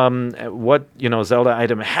comment. What Zelda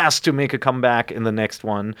item has to make a comeback in the next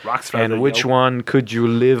one, Rock's Feather, and which yo. one could you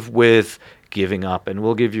live with giving up? And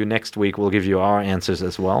we'll give you next week. We'll give you our answers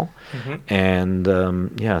as well. And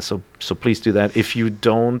so please do that. If you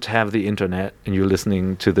don't have the internet and you're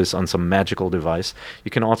listening to this on some magical device,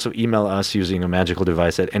 you can also email us using a magical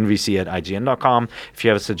device at nvc@ign.com. If you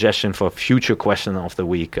have a suggestion for a future question of the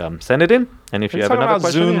week, send it in. And if Are you you have talking another about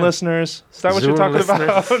question, Zune listeners? Is that what you're talking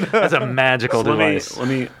about? That's a magical So device.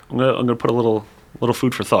 I'm gonna put a little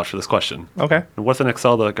food for thought for this question. Okay. What's the next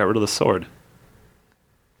Zelda that got rid of the sword?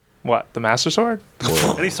 What? The Master Sword?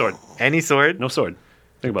 Any sword. Any sword? No sword.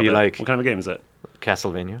 Think about Be that. like- What kind of a game is that?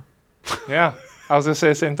 Castlevania. Yeah. I was going to say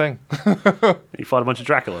the same thing. You fought a bunch of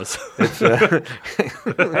Draculas.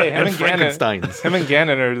 Hey, him and Ganon. Frankensteins. Him and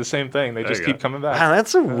Ganon are the same thing. They just you keep go. coming back. Wow,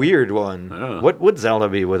 that's a weird one. Oh. What would Zelda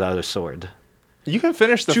be without a sword? You can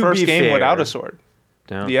finish the To first be game fair. without a sword.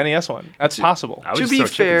 No. The NES one. That's possible. I would To just be throw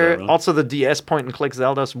chickens fair, at them. also the DS point-and-click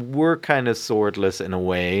Zeldas were kind of swordless in a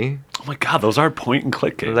way. Oh my god, those are point and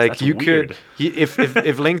click games. Like That's you weird. could,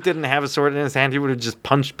 if Link didn't have a sword in his hand, he would have just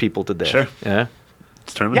punched people to death. Sure. Yeah.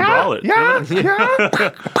 Just turn them into brawlers. Yeah.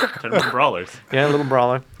 Turn them into brawlers. Yeah, a little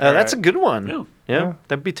brawler. That's a good one. Yeah. Yeah,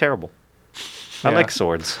 that'd be terrible. I Yeah. like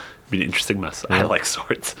swords. Be an interesting mess. I like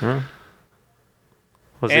swords.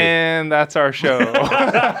 Jose. And that's our show.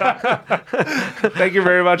 Thank you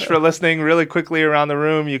very much for listening. Really quickly around the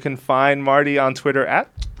room, you can find Marty on Twitter at.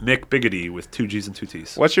 Mick Biggity with 2 G's and 2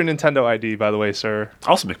 T's. What's your Nintendo ID, by the way, sir?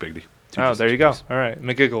 Also Mick Biggity. Oh, there you go. All right,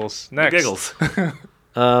 McGiggles. Next. Giggles.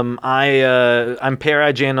 I'm Pear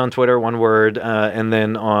IGN on Twitter, one word, and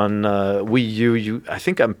then on Wii U, I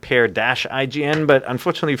think I'm Pear-IGN, but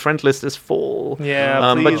unfortunately, friend list is full.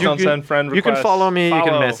 Yeah, please but don't send friend You can requests. follow me, you can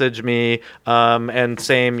Follow. message me, and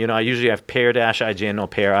same, I usually have Pear-IGN or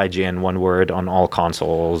Pear IGN, one word, on all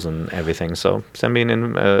consoles and everything. So send me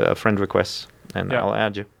a friend request, and Yeah. I'll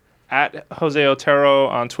add you. At Jose Otero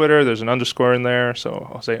on Twitter. There's an underscore in there, so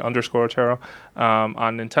Jose _ Otero. On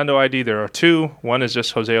Nintendo ID, there are 2. One is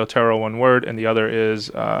just Jose Otero, one word, and the other is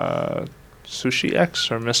Sushi X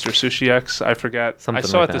or Mr. Sushi X. I forget. Something I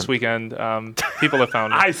saw like it this that. weekend. People have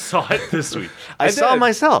found it. I saw it this week. I saw did.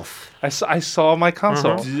 myself. I saw my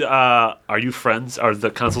console. Are you friends? Are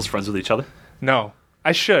the consoles friends with each other? No,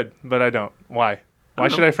 I should, but I don't. Why? Why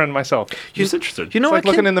should I friend myself? Just interested. You know It's like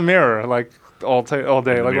what? looking in the mirror, like all day.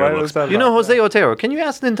 Like, mirror why looks is that? You know, about? Jose Otero, can you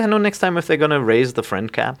ask Nintendo next time if they're going to raise the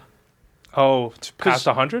friend cap? Oh, past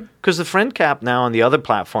 100? Because the friend cap now on the other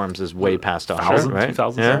platforms is way past 100, 1,000, right?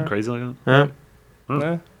 2,000, Yeah. something crazy like that. Yeah.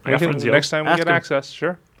 Yeah. I got friends, yo. Next time we Ask get him. access,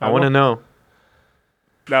 sure. I want to will. know.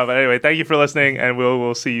 No, but anyway, thank you for listening, and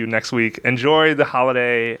we'll see you next week. Enjoy the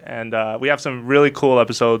holiday, and we have some really cool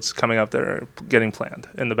episodes coming up that are getting planned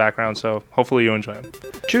in the background, so hopefully you enjoy them.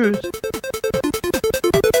 Cheers.